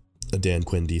a Dan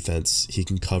Quinn defense. He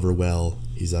can cover well.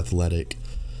 He's athletic.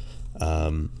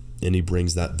 And he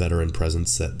brings that veteran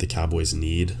presence that the Cowboys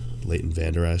need. Leighton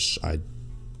Vander Esch, I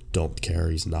don't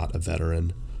care. He's not a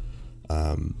veteran.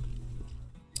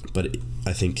 But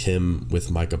I think him with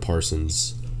Micah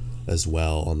Parsons as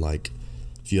well on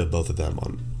if you have both of them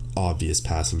on obvious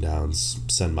passing downs,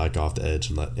 send Mike off the edge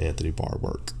and let Anthony Barr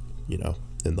work,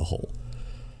 in the hole.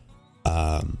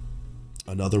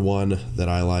 Another one that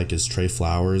I like is Trey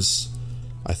Flowers.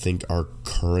 I think our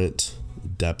current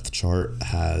depth chart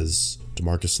has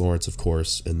DeMarcus Lawrence, of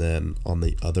course, and then on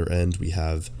the other end we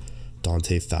have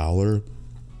Dante Fowler,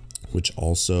 which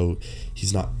also,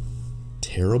 he's not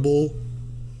terrible,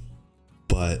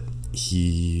 but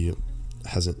he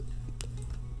hasn't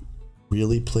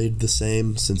really played the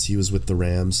same since he was with the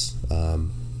Rams.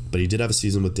 But he did have a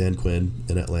season with Dan Quinn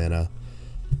in Atlanta.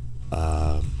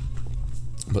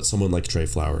 But someone like Trey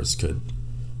Flowers could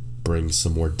bring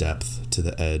some more depth to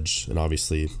the edge, and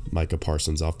obviously Micah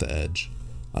Parsons off the edge.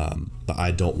 But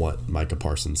I don't want Micah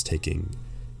Parsons taking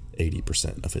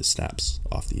 80% of his snaps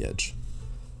off the edge.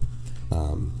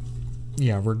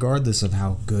 Yeah, regardless of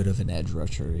how good of an edge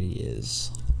rusher he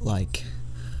is,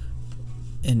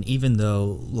 and even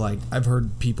though, I've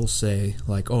heard people say,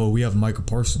 oh, we have Micah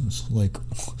Parsons,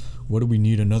 what do we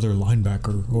need another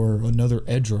linebacker or another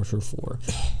edge rusher for?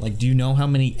 Do you know how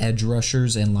many edge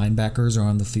rushers and linebackers are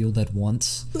on the field at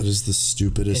once? That is the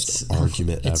stupidest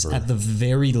argument it's ever. At the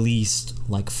very least,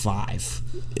 5.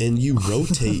 And you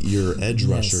rotate your edge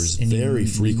rushers very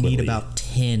frequently. You need about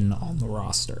 10 on the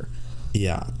roster.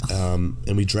 Yeah,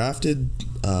 and we drafted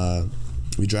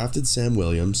Sam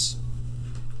Williams,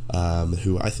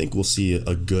 who I think we'll see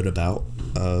a good amount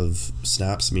of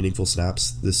snaps, meaningful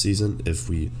snaps this season if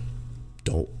we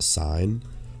don't sign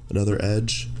another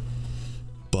edge.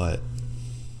 But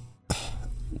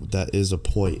that is a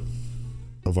point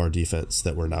of our defense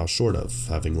that we're now short of,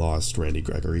 having lost Randy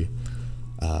Gregory.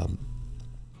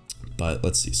 But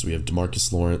let's see. So we have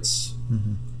DeMarcus Lawrence.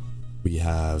 Mm-hmm. We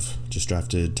have just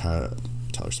drafted Tyler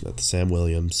Smith, Sam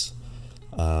Williams.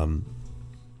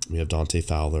 We have Dante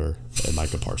Fowler and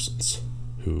Micah Parsons,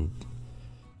 who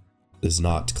is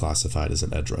not classified as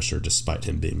an edge rusher, despite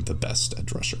him being the best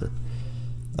edge rusher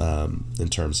in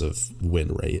terms of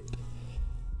win rate.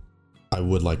 I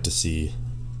would like to see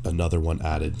another one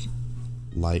added,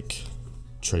 like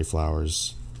Trey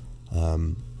Flowers.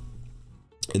 And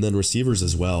then receivers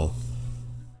as well.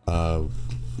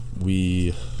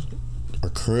 We are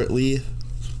currently,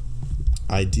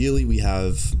 ideally, we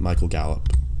have Michael Gallup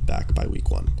back by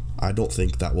week 1. I don't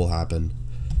think that will happen.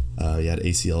 He had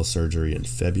ACL surgery in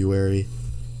February.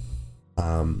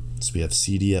 So we have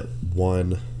CD at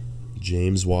 1,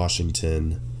 James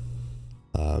Washington,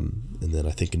 And then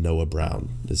I think Noah Brown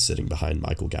is sitting behind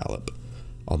Michael Gallup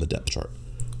on the depth chart.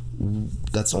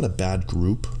 That's not a bad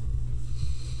group.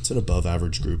 It's an above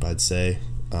average group, I'd say.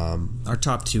 Our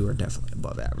top 2 are definitely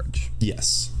above average.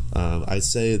 Yes. I'd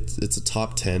say it's a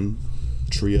top 10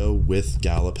 trio with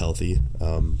Gallup healthy.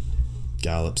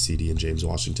 Gallup, CD, and James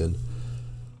Washington.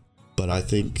 But I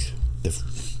think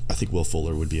Will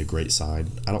Fuller would be a great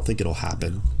sign. I don't think it'll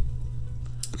happen,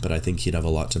 but I think he'd have a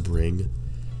lot to bring,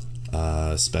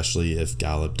 especially if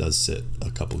Gallup does sit a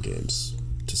couple games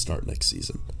to start next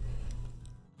season.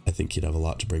 I think he'd have a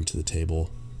lot to bring to the table.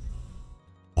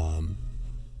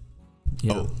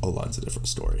 O-line's a different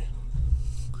story.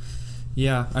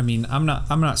 Yeah, I mean, I'm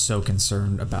not so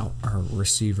concerned about our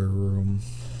receiver room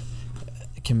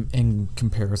in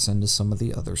comparison to some of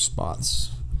the other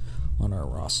spots on our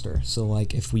roster. So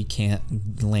like if we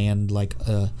can't land like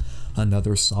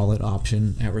another solid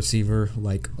option at receiver,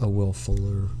 like a Will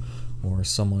Fuller or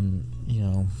someone,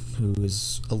 who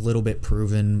is a little bit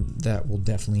proven, that will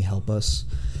definitely help us.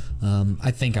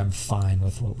 I think I'm fine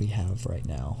with what we have right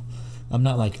now. I'm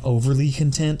not like overly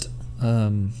content,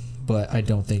 but I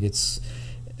don't think it's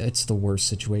the worst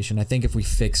situation. I think if we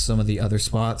fix some of the other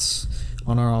spots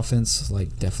on our offense,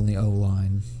 like definitely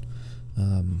O-line,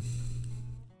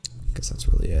 because that's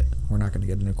really it. We're not going to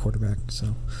get a new quarterback,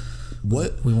 so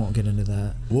we won't get into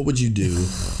that. What would you do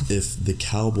if the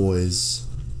Cowboys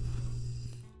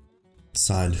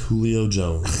signed Julio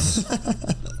Jones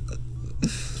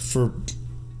for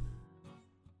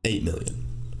 $8 million?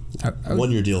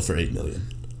 One-year deal for $8 million.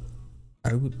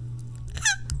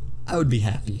 I would be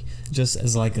happy, just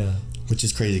as like a... Which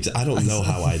is crazy, because I don't know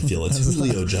how I'd feel. It's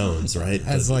Julio Jones, right?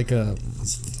 As but like a...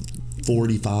 He's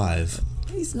 45.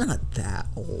 He's not that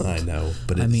old. I know,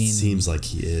 but it seems like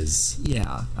he is.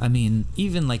 Yeah, I mean,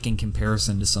 even like in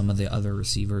comparison to some of the other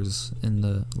receivers in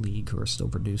the league who are still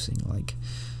producing, like,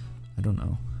 I don't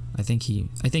know. I think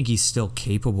he's still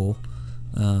capable.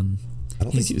 I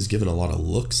don't think he was given a lot of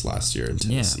looks last year in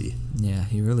Tennessee. Yeah,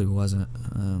 he really wasn't.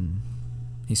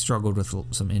 He struggled with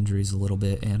some injuries a little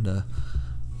bit, and a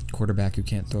quarterback who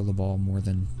can't throw the ball more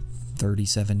than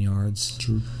 37 yards.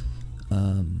 True.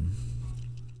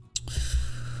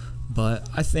 But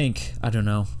I don't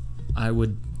know. I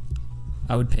would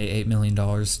pay $8 million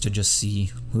to just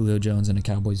see Julio Jones in a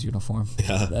Cowboys uniform.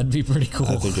 Yeah, that'd be pretty cool.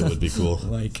 I think it would be cool.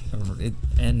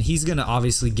 And he's gonna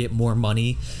obviously get more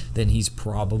money than he's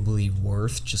probably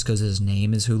worth, just because his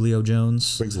name is Julio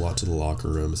Jones. Brings a lot to the locker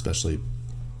room, especially if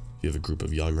you have a group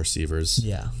of young receivers.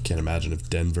 Yeah, can't imagine if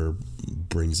Denver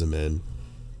brings him in.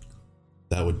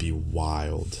 That would be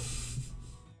wild.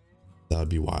 That would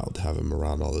be wild to have him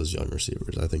around all those young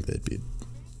receivers. I think they'd be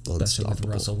unstoppable. Especially with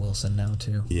Russell Wilson now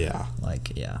too. Yeah.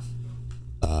 Yeah.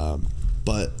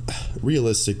 But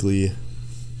realistically,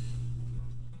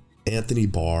 Anthony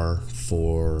Barr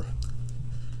for,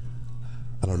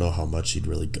 I don't know how much he'd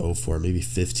really go for. Maybe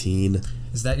 15.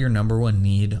 Is that your number one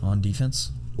need on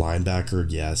defense? Linebacker,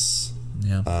 yes.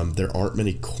 Yeah. There aren't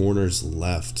many corners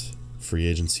left free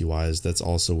agency wise. That's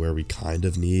also where we kind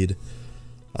of need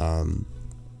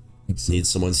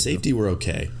someone. Safety, we're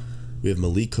okay. We have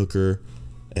Malik Hooker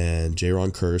and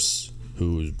Jaron Kearse,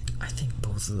 who... I think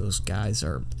both of those guys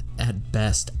are at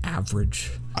best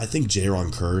average. I think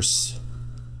Jaron Kearse,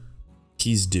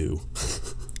 he's due.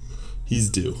 He's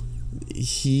due.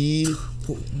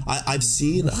 I've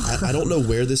seen... I don't know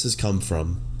where this has come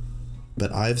from,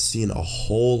 but I've seen a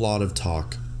whole lot of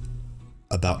talk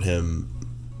about him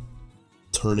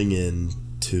turning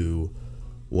into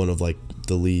one of like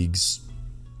the league's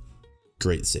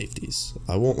great safeties.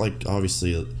 I won't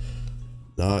obviously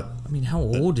not. I mean, how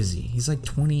old is he? He's like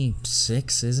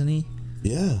 26, isn't he?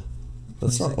 Yeah,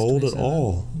 that's not old 27. At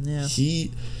all. Yeah.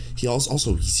 He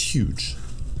also he's huge.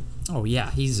 Oh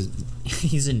yeah, he's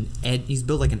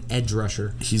built like an edge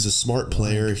rusher. He's a smart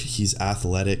player. He's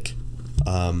athletic.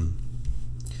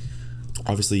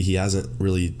 Obviously he hasn't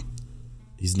really.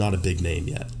 He's not a big name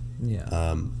yet.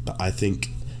 Yeah. But I think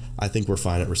we're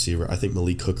fine at receiver. I think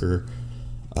Malik Hooker.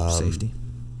 Safety.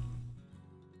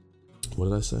 What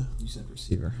did I say? You said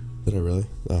receiver. Did I really?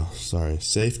 Oh, sorry.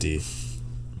 Safety.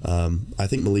 I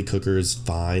think Malik Hooker is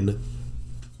fine.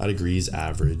 I'd agree he's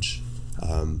average.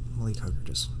 Malik Hooker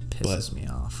just pisses me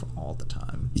off all the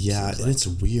time. Yeah, and it's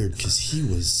weird because he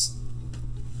was...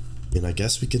 And I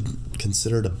guess we could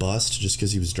consider it a bust just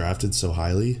because he was drafted so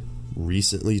highly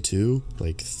recently too,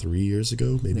 like 3 years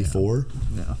ago, maybe 4.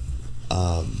 Yeah.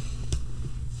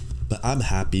 But I'm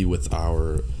happy with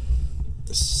our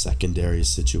secondary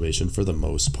situation for the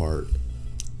most part.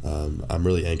 I'm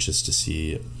really anxious to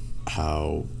see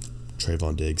how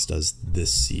Trayvon Diggs does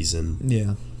this season.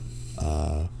 Yeah.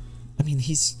 I mean,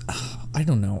 I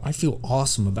don't know. I feel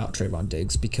awesome about Trayvon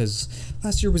Diggs because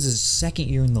last year was his second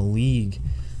year in the league.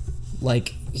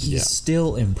 Like, he's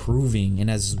still improving and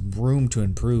has room to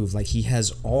improve. Like, he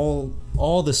has all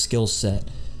the skill set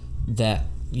that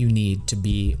you need to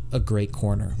be a great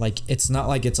corner. Like, it's not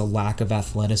like it's a lack of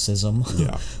athleticism.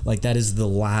 Yeah. Like, that is the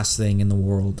last thing in the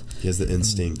world. He has the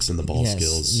instincts and the ball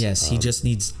skills. Yes, he just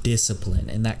needs discipline,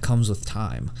 and that comes with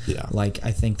time. Yeah. Like,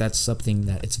 I think that's something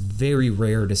that it's very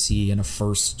rare to see in a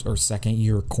first or second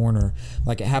year corner.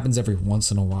 Like, it happens every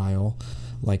once in a while,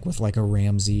 like with like a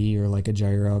Ramsey or like a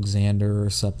Jair Alexander or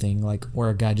something, like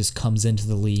where a guy just comes into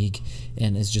the league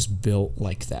and is just built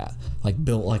like that, like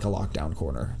built like a lockdown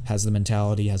corner, has the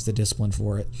mentality, has the discipline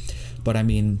for it. But I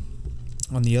mean,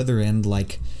 on the other end,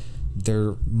 like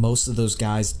most of those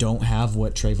guys don't have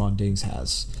what Trayvon Diggs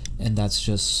has, and that's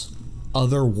just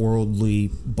otherworldly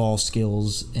ball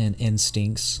skills and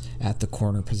instincts at the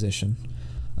corner position.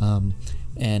 And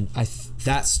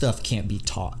that stuff can't be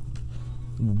taught.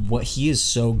 What he is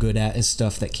so good at is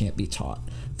stuff that can't be taught,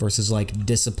 versus like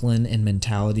discipline and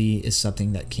mentality is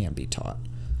something that can be taught.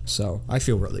 So I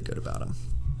feel really good about him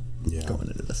going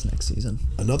into this next season.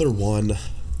 Another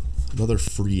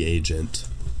free agent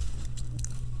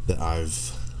that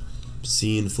I've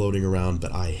seen floating around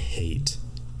but I hate,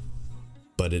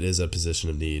 but it is a position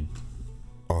of need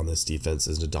on this defense,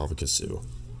 is Ndamukong Suh.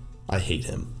 I hate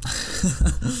him.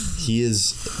 He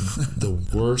is the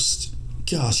worst.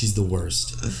 Gosh, he's the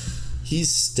worst. He's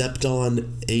stepped on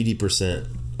 80%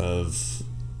 of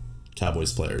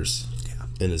Cowboys players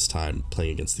in his time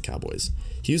playing against the Cowboys.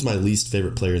 He was my least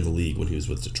favorite player in the league when he was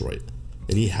with Detroit,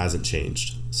 and he hasn't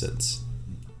changed since.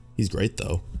 He's great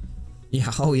though.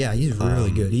 Yeah, he's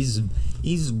really good. He's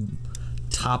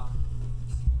top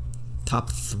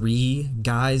 3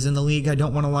 guys in the league I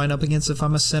don't want to line up against if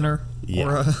I'm a center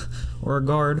or a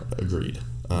guard. Agreed.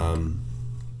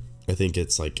 I think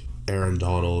it's like Aaron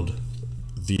Donald,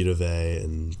 Vita Vea,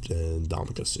 and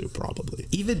Ndamukong Suh probably.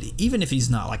 Even if he's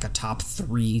not like a top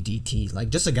 3 DT, like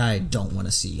just a guy I don't want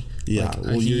to see. Yeah,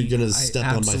 like, you're gonna step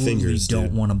on my fingers. I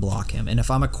don't want to block him. And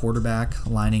if I'm a quarterback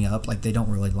lining up, like they don't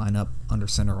really line up under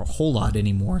center a whole lot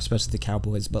anymore, especially the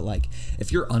Cowboys. But like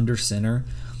if you're under center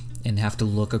and have to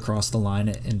look across the line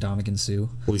at Ndamukong Suh.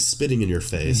 Well, he's spitting in your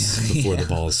face before the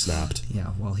ball is snapped. Yeah,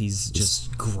 while he's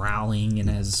just growling and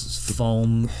has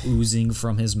foam oozing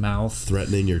from his mouth.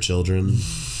 Threatening your children.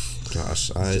 Gosh,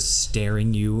 just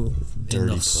staring you in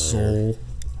the soul.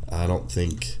 I don't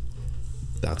think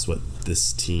that's what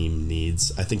this team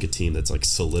needs. I think a team that's like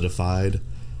solidified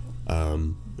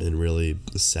and really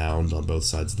sound on both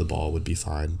sides of the ball would be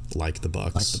fine, like the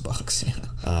Bucs.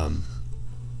 Yeah.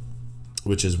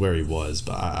 Which is where he was,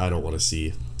 but I don't want to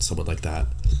see someone like that.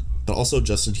 But also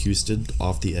Justin Houston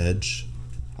off the edge,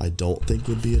 I don't think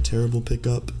would be a terrible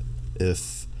pickup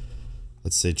if,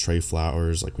 let's say, Trey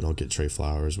Flowers, like we don't get Trey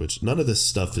Flowers, which none of this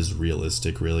stuff is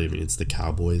realistic, really. I mean, it's the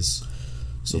Cowboys,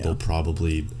 so they'll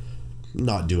probably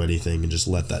not do anything and just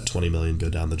let that $20 million go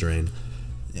down the drain.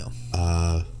 Yeah.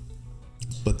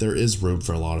 But there is room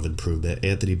for a lot of improvement.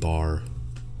 Anthony Barr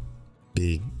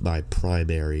being my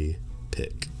primary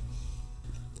pick.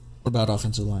 What about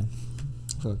offensive line?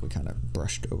 I feel like we kind of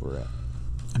brushed over it.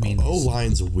 I mean,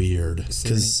 O-line's weird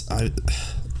because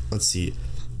let's see.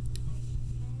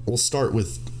 We'll start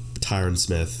with Tyron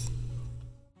Smith.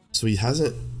 So he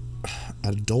hasn't.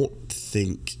 I don't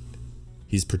think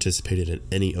he's participated in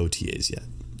any OTAs yet.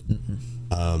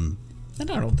 And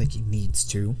I don't think he needs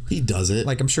to. He doesn't.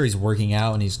 Like, I'm sure he's working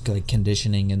out and he's like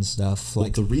conditioning and stuff.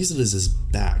 Like, the reason is his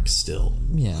back still.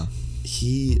 Yeah.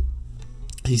 He's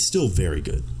still very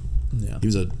good. Yeah. He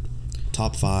was a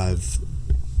top 5.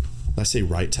 I say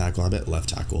right tackle, I meant left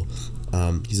tackle.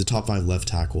 He's a top 5 left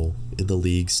tackle in the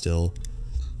league still.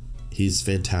 He's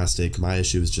fantastic. My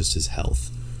issue is just his health.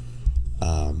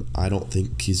 I don't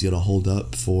think he's going to hold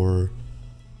up for,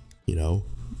 2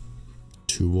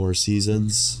 more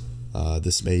seasons.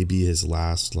 This may be his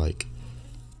last,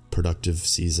 productive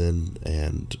season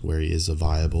and where he is a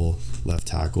viable left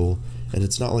tackle. And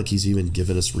it's not like he's even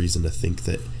given us reason to think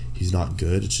that he's not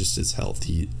good. It's just his health.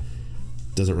 He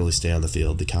doesn't really stay on the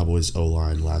field. The Cowboys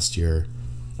O-line last year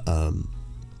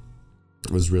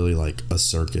was really like a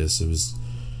circus. It was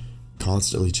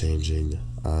constantly changing.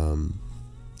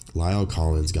 Lyle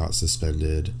Collins got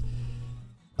suspended.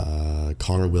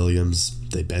 Connor Williams,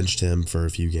 they benched him for a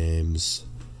few games.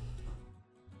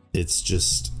 It's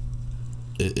just,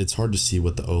 it's hard to see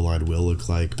what the O-line will look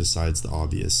like besides the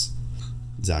obvious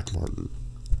Zach Martin.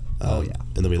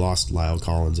 And then we lost Lyle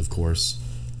Collins, of course,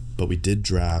 but we did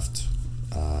draft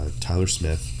Tyler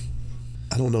Smith.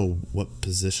 I don't know what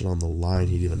position on the line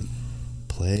he'd even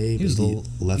play? He was the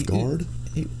left guard.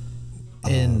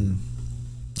 In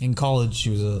college, he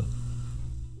was a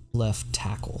left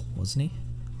tackle, wasn't he?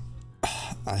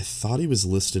 I thought he was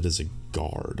listed as a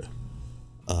guard.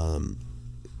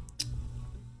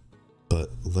 But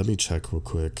let me check real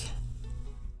quick.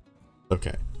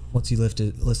 Okay. What's he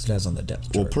listed as on the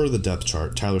depth chart? Well, per the depth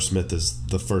chart, Tyler Smith is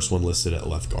the first one listed at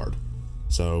left guard.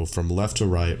 So from left to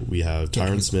right, we have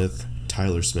Tyron Smith,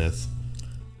 Tyler Smith,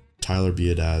 Tyler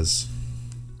Biadasz,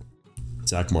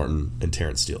 Zach Martin, and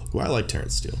Terrence Steele. Who I like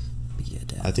Terrence Steele.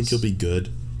 Biadasz. I think he'll be good.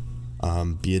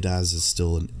 Biadasz is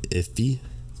still an iffy.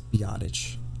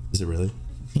 Biadasz. Is it really?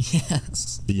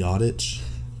 Yes. Biadasz?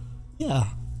 Yeah.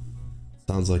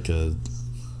 Sounds like a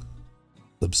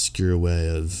obscure way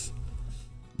of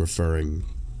referring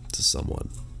to someone.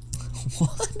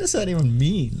 What does that even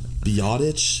mean?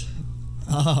 Biadasz?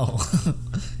 Oh.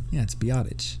 Yeah, it's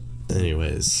Biadasz.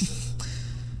 Anyways.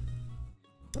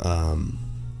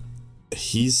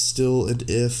 He's still an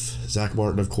if. Zach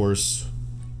Martin, of course,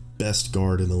 best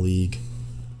guard in the league.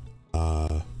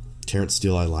 Terrence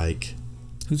Steele I like.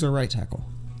 Who's our right tackle?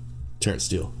 Terrence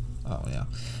Steele. Oh, yeah.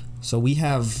 So we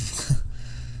have...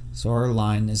 So our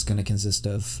line is going to consist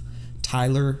of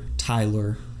Tyler,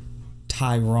 Tyron,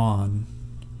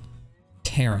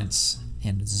 Terrence,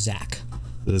 and Zach.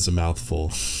 That is a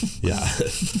mouthful. Yeah.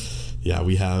 Yeah,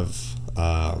 we have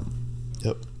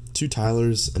 2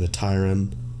 Tylers and a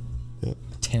Tyron. Yep.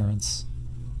 Terrence.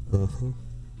 Uh-huh.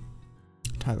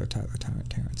 Tyler,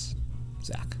 Terrence,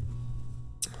 Zach.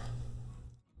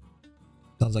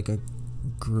 Sounds like a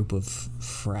group of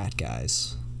frat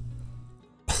guys.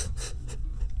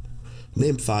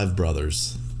 Name 5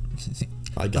 brothers.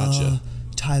 I gotcha.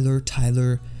 Tyler,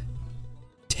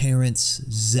 Terrence,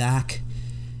 Zach,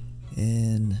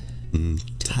 and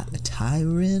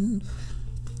Tyron.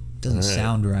 Doesn't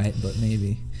sound right, but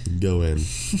maybe. Go in.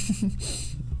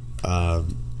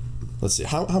 Let's see.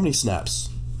 How many snaps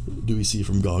do we see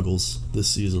from Goggles this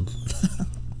season?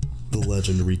 The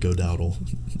legend Rico Dowdle.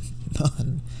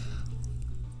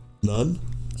 None?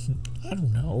 I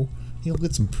don't know. He'll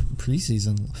get some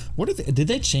preseason. What are did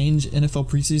they change NFL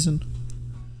preseason?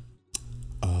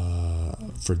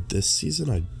 For this season,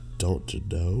 I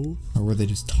don't know. Or were they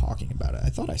just talking about it? I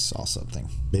thought I saw something.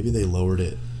 Maybe they lowered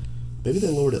it. Maybe they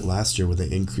lowered it last year when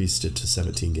they increased it to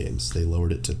 17 games. They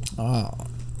lowered it to... Oh,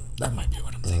 that might be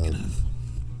what I'm thinking of.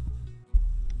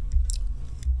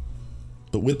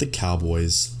 But with the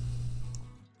Cowboys,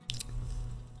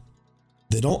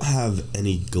 they don't have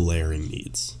any glaring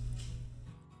needs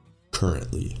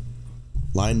currently.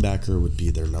 Linebacker would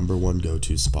be their number one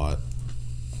go-to spot.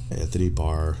 Anthony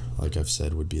Barr, like I've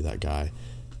said, would be that guy.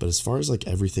 But as far as like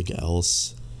everything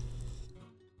else,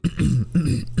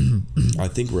 I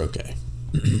think we're okay.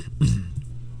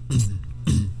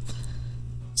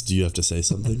 Do you have to say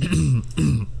something?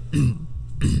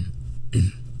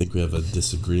 Think we have a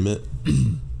disagreement?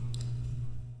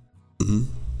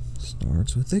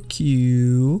 Starts with a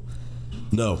Q.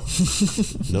 No.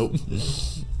 Nope.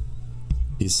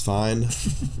 He's fine.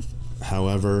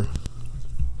 However,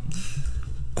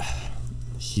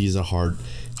 he's a hard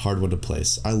one to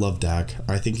place. I love Dak.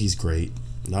 I think he's great.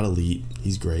 Not elite.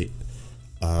 He's great.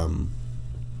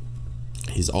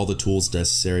 He's all the tools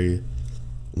necessary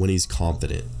when he's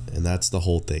confident. And that's the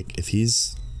whole thing. If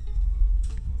he's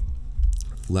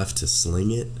left to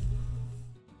sling it,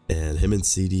 and him and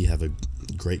CD have a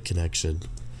great connection,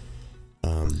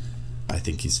 I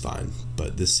think he's fine.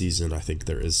 But this season, I think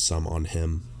there is some on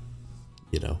him,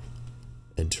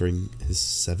 entering his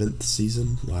 7th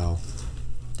season. Wow.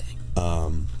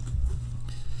 Dang.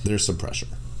 There's some pressure.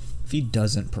 If he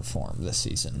doesn't perform this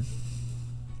season,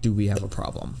 do we have a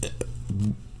problem?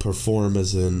 Perform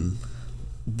as in...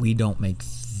 We don't make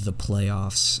the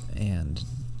playoffs, and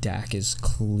Dak is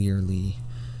clearly...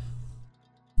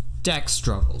 Dak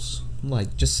struggles.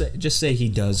 Like, just say he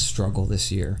does struggle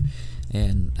this year,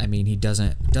 and I mean he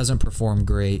doesn't perform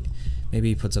great. Maybe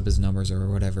he puts up his numbers or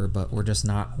whatever, but we're just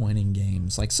not winning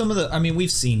games. Like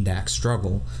we've seen Dak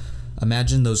struggle.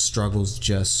 Imagine those struggles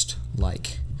just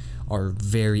like are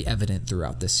very evident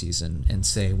throughout this season, and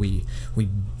say we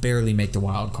barely make the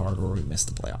wild card or we miss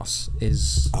the playoffs.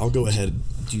 I'll go ahead.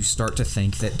 Do you start to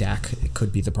think that Dak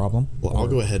could be the problem? Well, I'll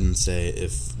go ahead and say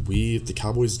if the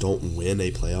Cowboys don't win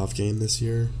a playoff game this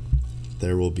year,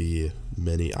 there will be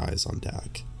many eyes on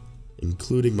Dak,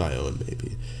 including my own,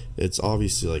 maybe. It's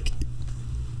obviously like,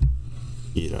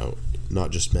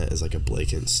 not just meant as like a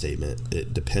blatant statement.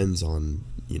 It depends on,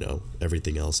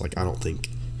 everything else. Like, I don't think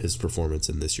his performance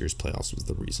in this year's playoffs was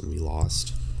the reason we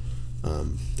lost.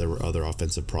 There were other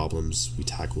offensive problems. We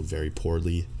tackled very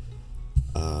poorly.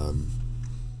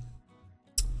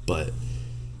 But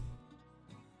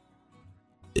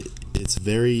it's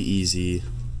very easy,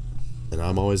 and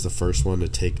I'm always the first one to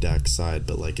take Dak's side,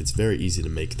 but like it's very easy to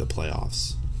make the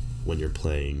playoffs when you're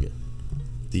playing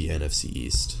the NFC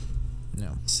East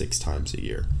 6 times a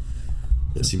year.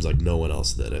 It seems like no one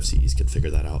else in the NFC East can figure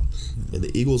that out. And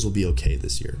the Eagles will be okay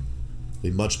this year.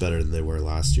 They'll be much better than they were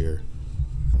last year.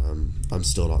 I'm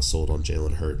still not sold on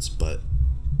Jalen Hurts, but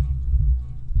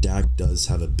Dak does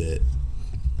have a bit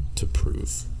to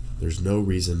prove. There's no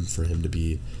reason for him to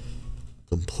be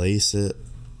complacent.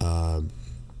 I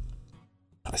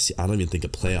don't even think a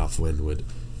playoff win would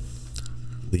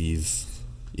leave.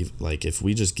 Like if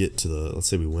we just get to let's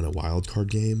say we win a wild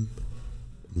card game,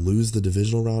 lose the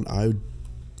divisional round, I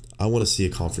want to see a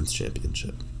conference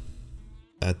championship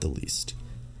at the least.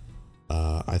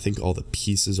 I think all the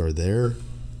pieces are there,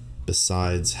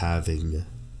 besides having,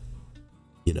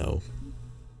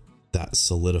 that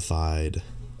solidified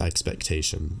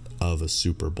expectation of a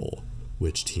Super Bowl,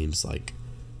 which teams like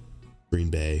Green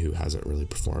Bay, who hasn't really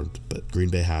performed, but Green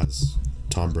Bay has,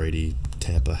 Tom Brady,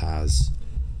 Tampa has,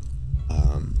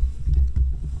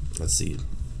 let's see,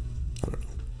 I don't know.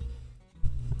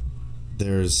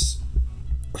 There's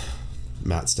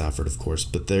Matt Stafford, of course,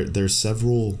 but there's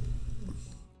several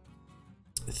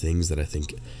things that I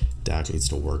think Dak needs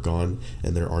to work on,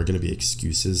 and there are going to be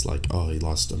excuses like, oh, he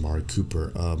lost Amari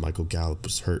Cooper, Michael Gallup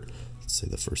was hurt, let's say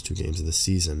the first 2 games of the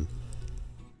season.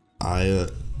 I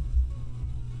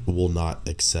will not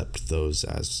accept those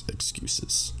as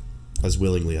excuses as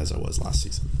willingly as I was last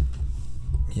season.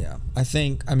 Yeah,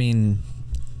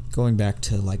 going back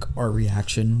to like our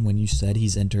reaction when you said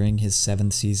he's entering his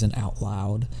 7th season out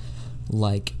loud,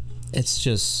 like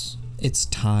it's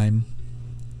time.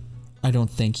 I don't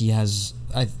think he has,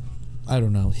 I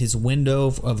don't know, his window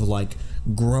of like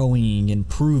growing and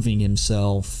proving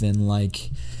himself, and like,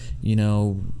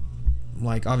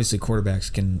 like obviously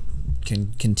quarterbacks can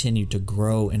continue to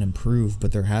grow and improve,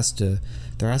 but there has to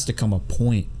come a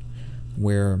point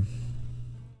where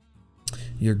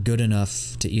you're good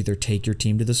enough to either take your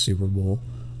team to the Super Bowl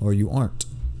or you aren't.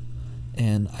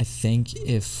 And I think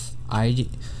if I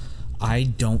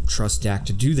don't trust Dak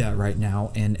to do that right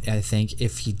now, and I think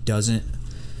if he doesn't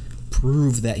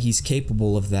prove that he's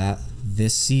capable of that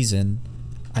this season,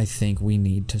 I think we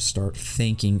need to start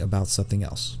thinking about something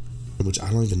else. Which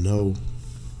I don't even know.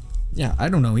 Yeah, I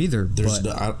don't know either.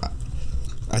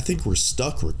 I think we're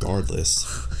stuck regardless.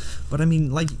 But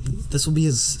this will be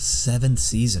his 7th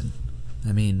season.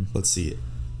 Let's see.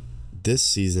 This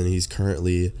season, his cap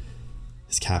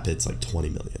hit's like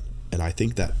 $20 million, and I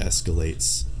think that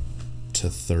escalates to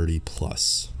 30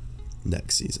 plus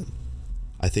next season.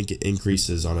 I think it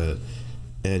increases on a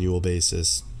annual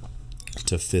basis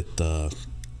to fit the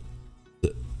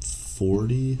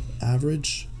 40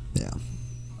 average. Yeah.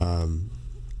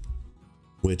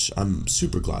 Which I'm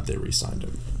super glad they re-signed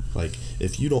him. Like,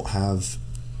 if you don't have,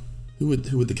 who would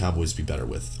the Cowboys be better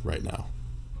with right now?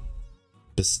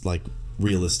 Just like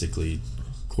realistically,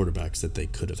 quarterbacks that they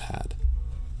could have had.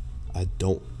 I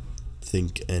don't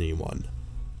think anyone.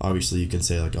 Obviously, you can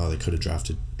say like, oh, they could have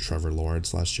drafted Trevor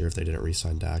Lawrence last year if they didn't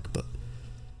re-sign Dak, but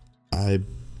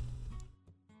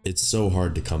it's so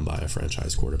hard to come by a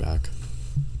franchise quarterback.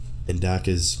 And Dak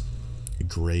is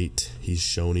great. He's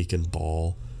shown he can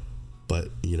ball, but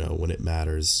when it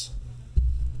matters,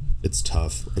 it's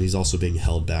tough. And he's also being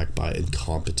held back by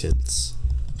incompetence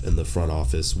in the front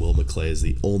office. Will McClay is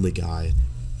the only guy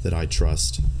that I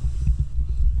trust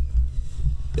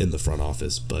in the front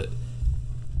office, but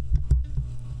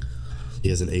he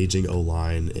has an aging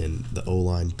O-line, and the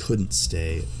O-line couldn't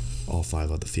stay all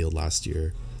 5 on the field last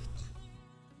year.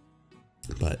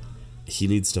 But he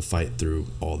needs to fight through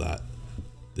all that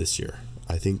this year.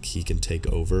 I think he can take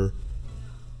over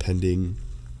pending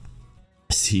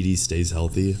CD stays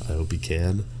healthy. I hope he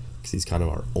can, because he's kind of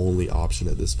our only option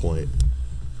at this point.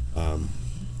 Gonna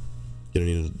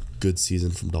need a good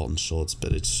season from Dalton Schultz,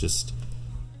 but it's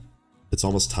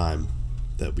almost time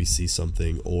that we see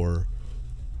something, or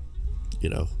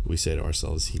we say to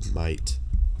ourselves, he might,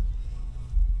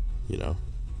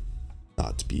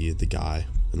 not be the guy,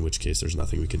 in which case there's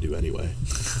nothing we can do anyway.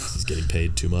 He's getting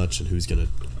paid too much, and who's going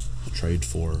to trade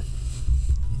for?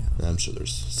 Yeah. I'm sure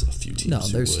there's a few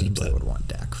teams teams that would want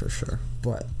Dak for sure.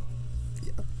 But,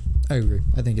 yeah, I agree.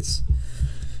 I think it's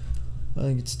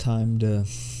time to,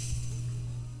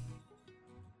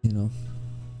 to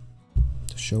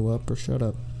show up or shut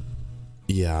up.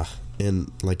 Yeah.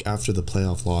 And like after the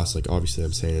playoff loss, like obviously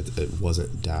I'm saying it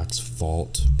wasn't Dak's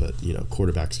fault, but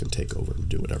quarterbacks can take over and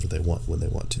do whatever they want when they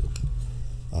want to.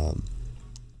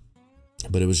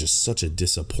 But it was just such a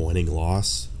disappointing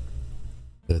loss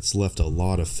that it's left a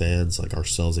lot of fans, like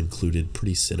ourselves included,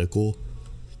 pretty cynical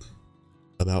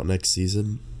about next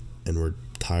season, and we're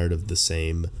tired of the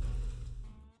same,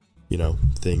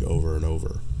 thing over and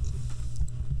over.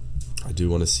 I do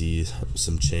want to see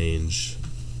some change.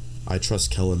 I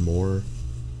trust Kellen more.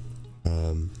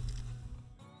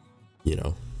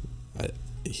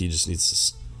 He just needs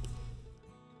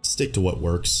to stick to what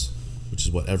works, which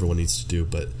is what everyone needs to do.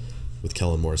 But with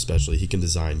Kellen Moore especially, he can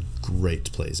design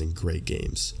great plays and great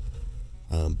games.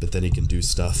 But then he can do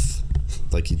stuff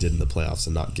like he did in the playoffs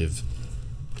and not give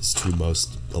his two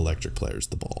most electric players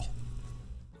the ball.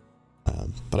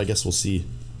 But I guess we'll see,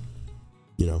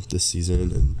 this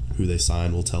season, and who they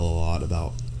sign will tell a lot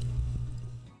about,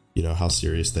 how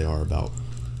serious they are about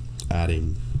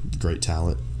adding great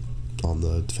talent on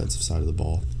the defensive side of the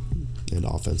ball, and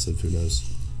offensive, who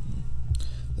knows.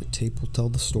 The tape will tell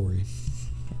the story.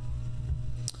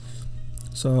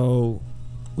 So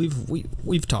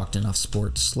we've talked enough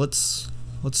sports. Let's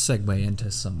segue into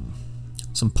some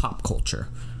pop culture,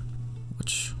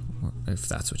 which, if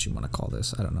that's what you want to call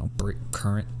this, I don't know,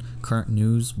 current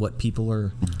news, what people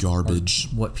are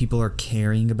what people are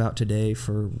caring about today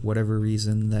for whatever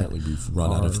reason that we've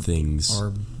run out of things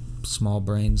our small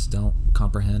brains don't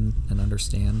comprehend and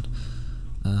understand.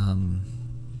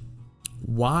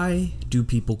 Why do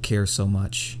people care so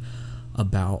much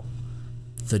about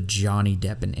the Johnny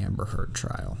Depp and Amber Heard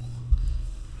trial?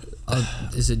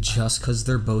 Is it just because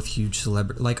they're both huge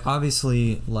celebrities? Like,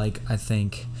 obviously, I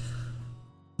think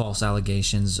false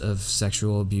allegations of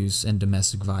sexual abuse and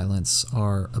domestic violence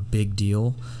are a big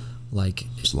deal.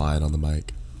 Just lying on the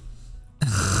mic.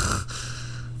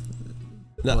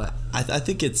 No, I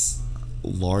think it's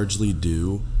largely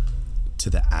due to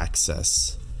the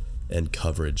access and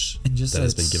coverage that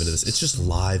has been given to this. It's just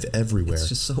live everywhere. It's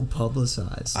just so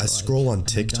publicized. I scroll on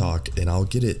TikTok and I'll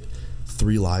get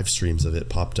 3 live streams of it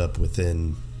popped up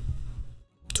within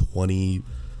 20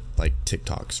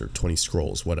 TikToks or 20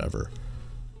 scrolls, whatever,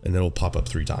 and it'll pop up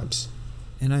 3 times.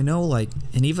 And I know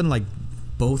and even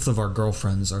both of our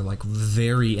girlfriends are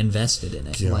very invested in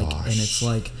it. Gosh. And it's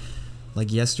like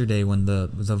yesterday when the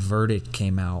verdict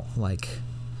came out,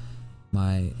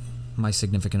 my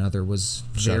significant other was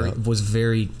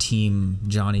very team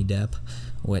Johnny Depp,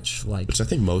 which I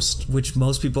think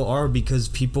most people are, because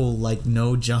people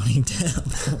know Johnny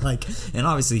Depp. And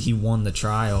obviously he won the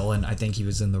trial, and I think he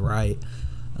was in the right.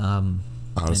 I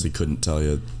honestly couldn't tell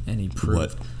you any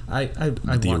proof. What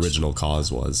the original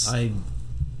cause was. I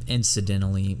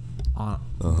incidentally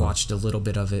watched a little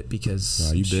bit of it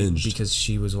because you binged. Because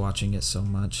she was watching it so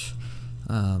much.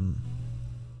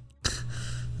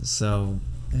 So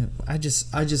I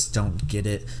just don't get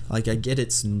it. I get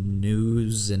it's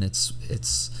news and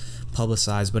it's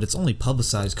publicized, but it's only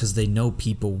publicized because they know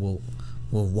people will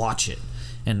watch it.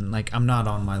 And I'm not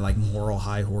on my moral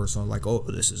high horse on oh,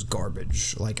 this is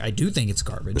garbage. I do think it's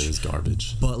garbage. It is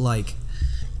garbage. But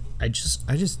I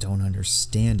just don't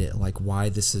understand it. Why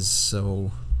this is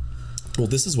so. Well,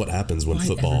 this is what happens when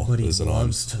football isn't on. Everybody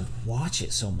loves to watch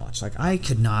it so much. I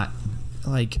could not.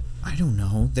 I don't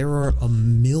know. There are a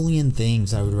million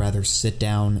things I would rather sit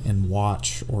down and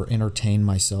watch or entertain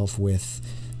myself with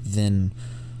than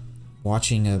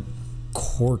watching a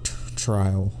court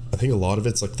trial. I think a lot of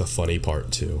it's the funny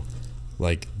part too,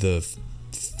 the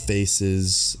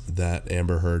faces that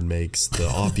Amber Heard makes, the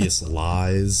obvious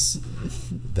lies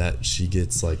that she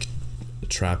gets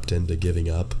trapped into giving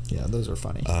up. Yeah, those are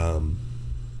funny.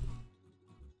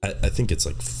 I think it's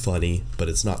funny, but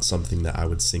it's not something that I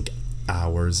would sink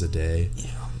hours a day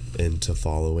into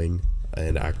following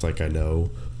and act like I know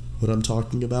what I'm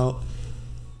talking about.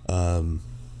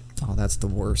 Oh, that's the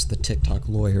worst. The TikTok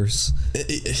lawyers.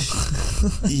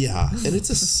 Yeah, and it's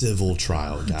a civil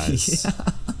trial, guys. Yeah.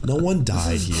 No one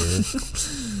died here.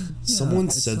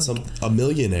 Someone said a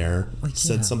millionaire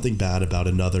said something bad about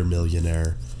another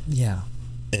millionaire. Yeah.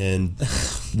 And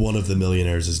one of the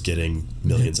millionaires is getting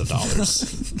millions of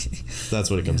dollars.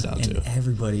 That's what it comes down to.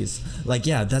 Everybody's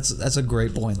that's a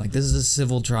great point. This is a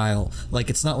civil trial.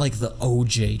 It's not the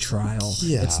OJ trial.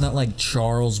 Yeah. It's not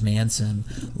Charles Manson.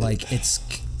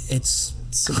 It's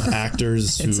some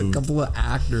actors it's a couple of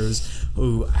actors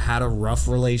who had a rough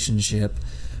relationship,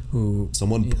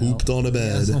 someone pooped on a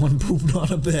bed. Yeah, someone pooped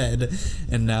on a bed,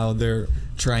 and now they're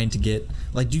trying to get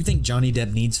do you think Johnny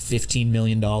Depp needs $15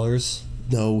 million?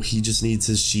 No, he just needs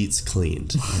his sheets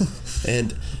cleaned.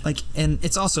 And and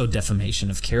it's also defamation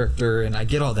of character, and I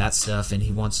get all that stuff, and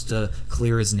he wants to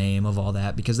clear his name of all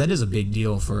that, because that is a big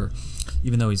deal for,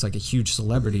 even though he's a huge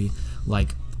celebrity,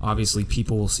 obviously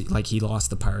people will see, he lost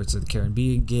the Pirates of the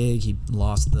Caribbean gig, he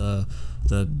lost the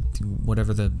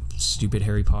whatever the stupid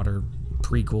Harry Potter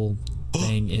prequel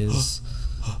thing is.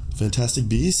 Fantastic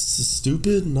Beasts is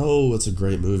stupid? No, it's a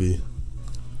great movie.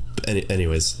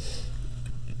 Anyways,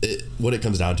 what it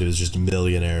comes down to is just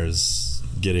millionaires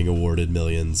getting awarded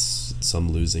millions,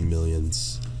 some losing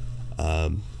millions.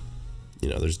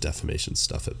 There's defamation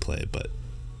stuff at play, but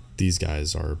these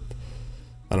guys are,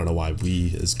 I don't know why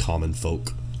we as common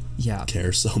folk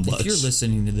care so much. If you're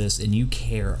listening to this and you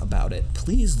care about it,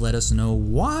 please let us know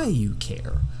why you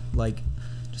care.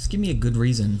 Just give me a good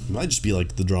reason. It might just be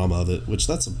the drama of it, which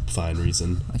that's a fine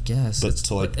reason, I guess. But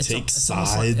to take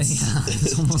sides,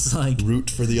 it's almost like root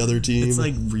for the other team. It's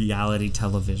like reality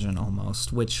television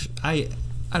almost, which I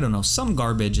don't know. Some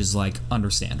garbage is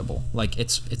understandable.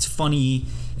 It's funny,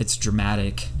 it's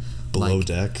dramatic. Below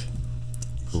Deck,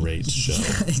 great show.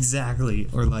 Exactly.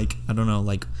 Or I don't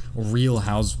know, Real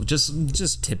House,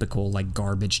 just typical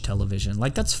garbage television.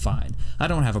 That's fine. I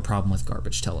don't have a problem with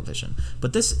garbage television.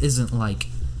 But this isn't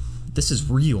this is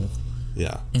real.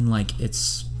 Yeah. And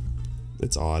it's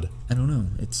odd. I don't know.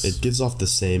 It gives off the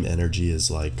same energy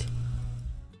as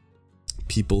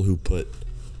people who put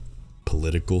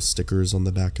political stickers on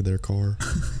the back of their car.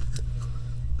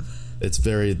 It's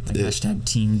very hashtag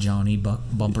Team Johnny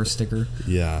bumper sticker.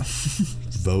 Yeah.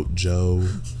 Vote Joe.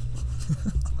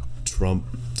 Trump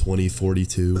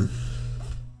 2042.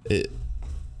 It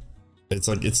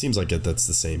seems like that's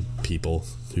the same people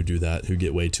who do that, who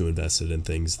get way too invested in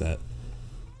things that.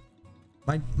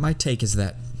 My take is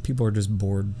that people are just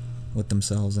bored with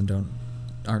themselves and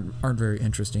aren't very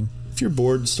interesting. If you're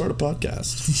bored, start a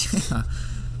podcast. Yeah.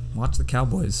 Watch the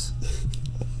Cowboys.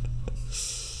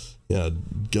 Yeah,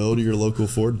 go to your local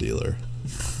Ford dealer.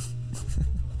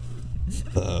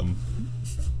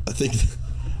 I think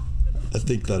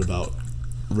that about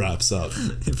wraps up.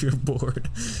 If you're bored,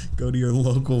 go to your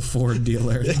local Ford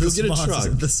dealer. Yeah, go get a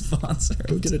truck. The sponsor.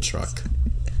 Go get a truck.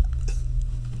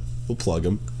 We'll plug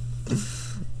them.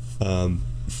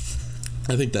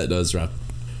 I think that does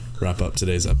wrap up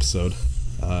today's episode.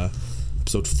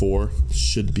 Episode 4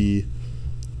 should be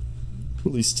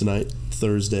released tonight,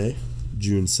 Thursday,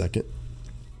 June 2nd.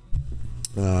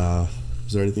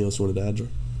 Is there anything else you wanted to add, Joe?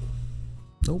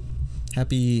 Nope.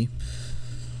 Happy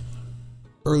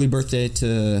early birthday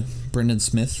to Brendan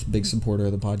Smith, big supporter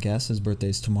of the podcast. His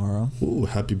birthday's tomorrow. Ooh,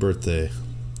 happy birthday.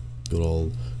 Good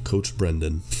old Coach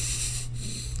Brendan.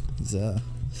 He's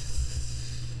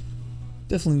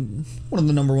definitely one of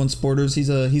the number one supporters. He's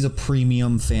a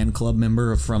premium fan club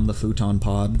member from the Futon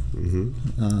Pod.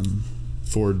 Mm-hmm.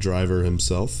 Ford driver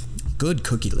himself. Good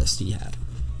cookie list he had.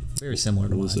 Very similar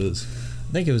to mine. What was his?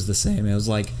 I think it was the same. It was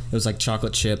like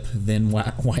chocolate chip, then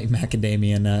white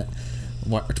macadamia nut,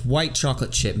 white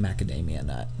chocolate chip macadamia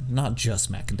nut, not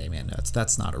just macadamia nuts.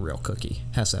 That's not a real cookie.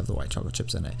 It has to have the white chocolate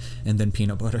chips in it, and then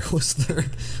peanut butter was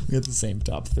third. We had the same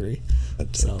top 3,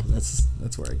 so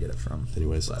that's where I get it from.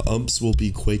 Anyways, umps will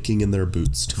be quaking in their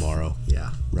boots tomorrow.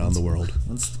 Yeah, around the world.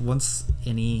 Once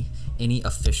any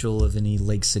official of any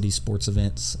Lake City sports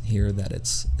events hear that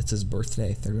it's his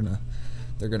birthday, they're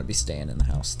gonna be staying in the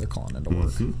house. They're calling into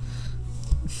work.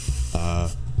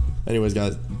 Mm-hmm. Anyways,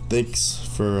 guys, thanks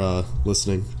for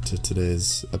listening to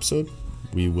today's episode.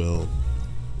 We will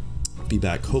be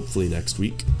back hopefully next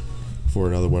week for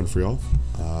another one for y'all.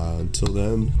 Until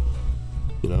then,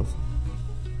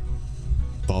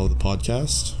 follow the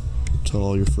podcast. Tell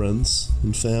all your friends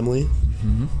and family.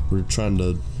 Mm-hmm. We're trying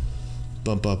to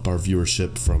bump up our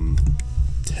viewership from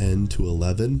 10 to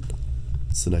 11.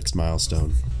 It's the next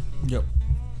milestone. Yep.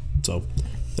 So,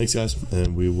 thanks, guys,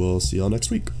 and we will see y'all next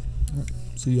week. All right.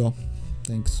 See y'all.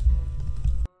 Thanks.